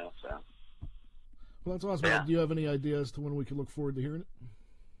stuff, you know, so... Well, that's awesome. Yeah. Do you have any idea as to when we can look forward to hearing it?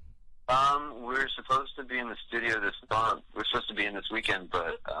 We're supposed to be in the studio we're supposed to be in this weekend,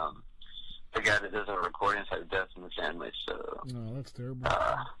 but, the guy that does our recordings had a death in the family, so... No, that's terrible.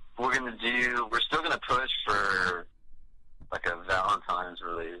 We're still gonna push for, like, a Valentine's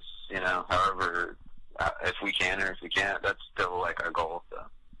release, you know, however, if we can or if we can't, that's still, like, our goal, so.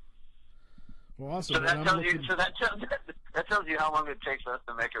 Well, awesome. So that tells you how long it takes us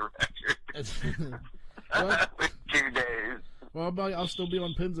to make a record. Well, 2 days. Well, I'll still be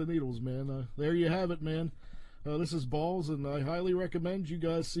on pins and needles, man. There you have it, man. This is Balls, and I highly recommend you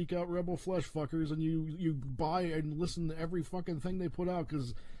guys seek out Rebel Flesh Fuckers, and you buy and listen to every fucking thing they put out,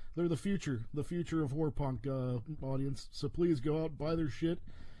 because they're the future of horror punk audience. So please go out, buy their shit,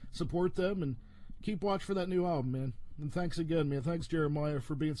 support them, and keep watch for that new album, man. And thanks again, man. Thanks, Jeremiah,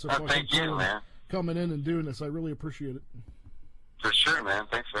 for being so fucking thank you, cool man. Coming in and doing this. I really appreciate it. For sure, man.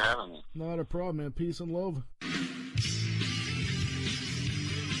 Thanks for having me. Not a problem, man. Peace and love.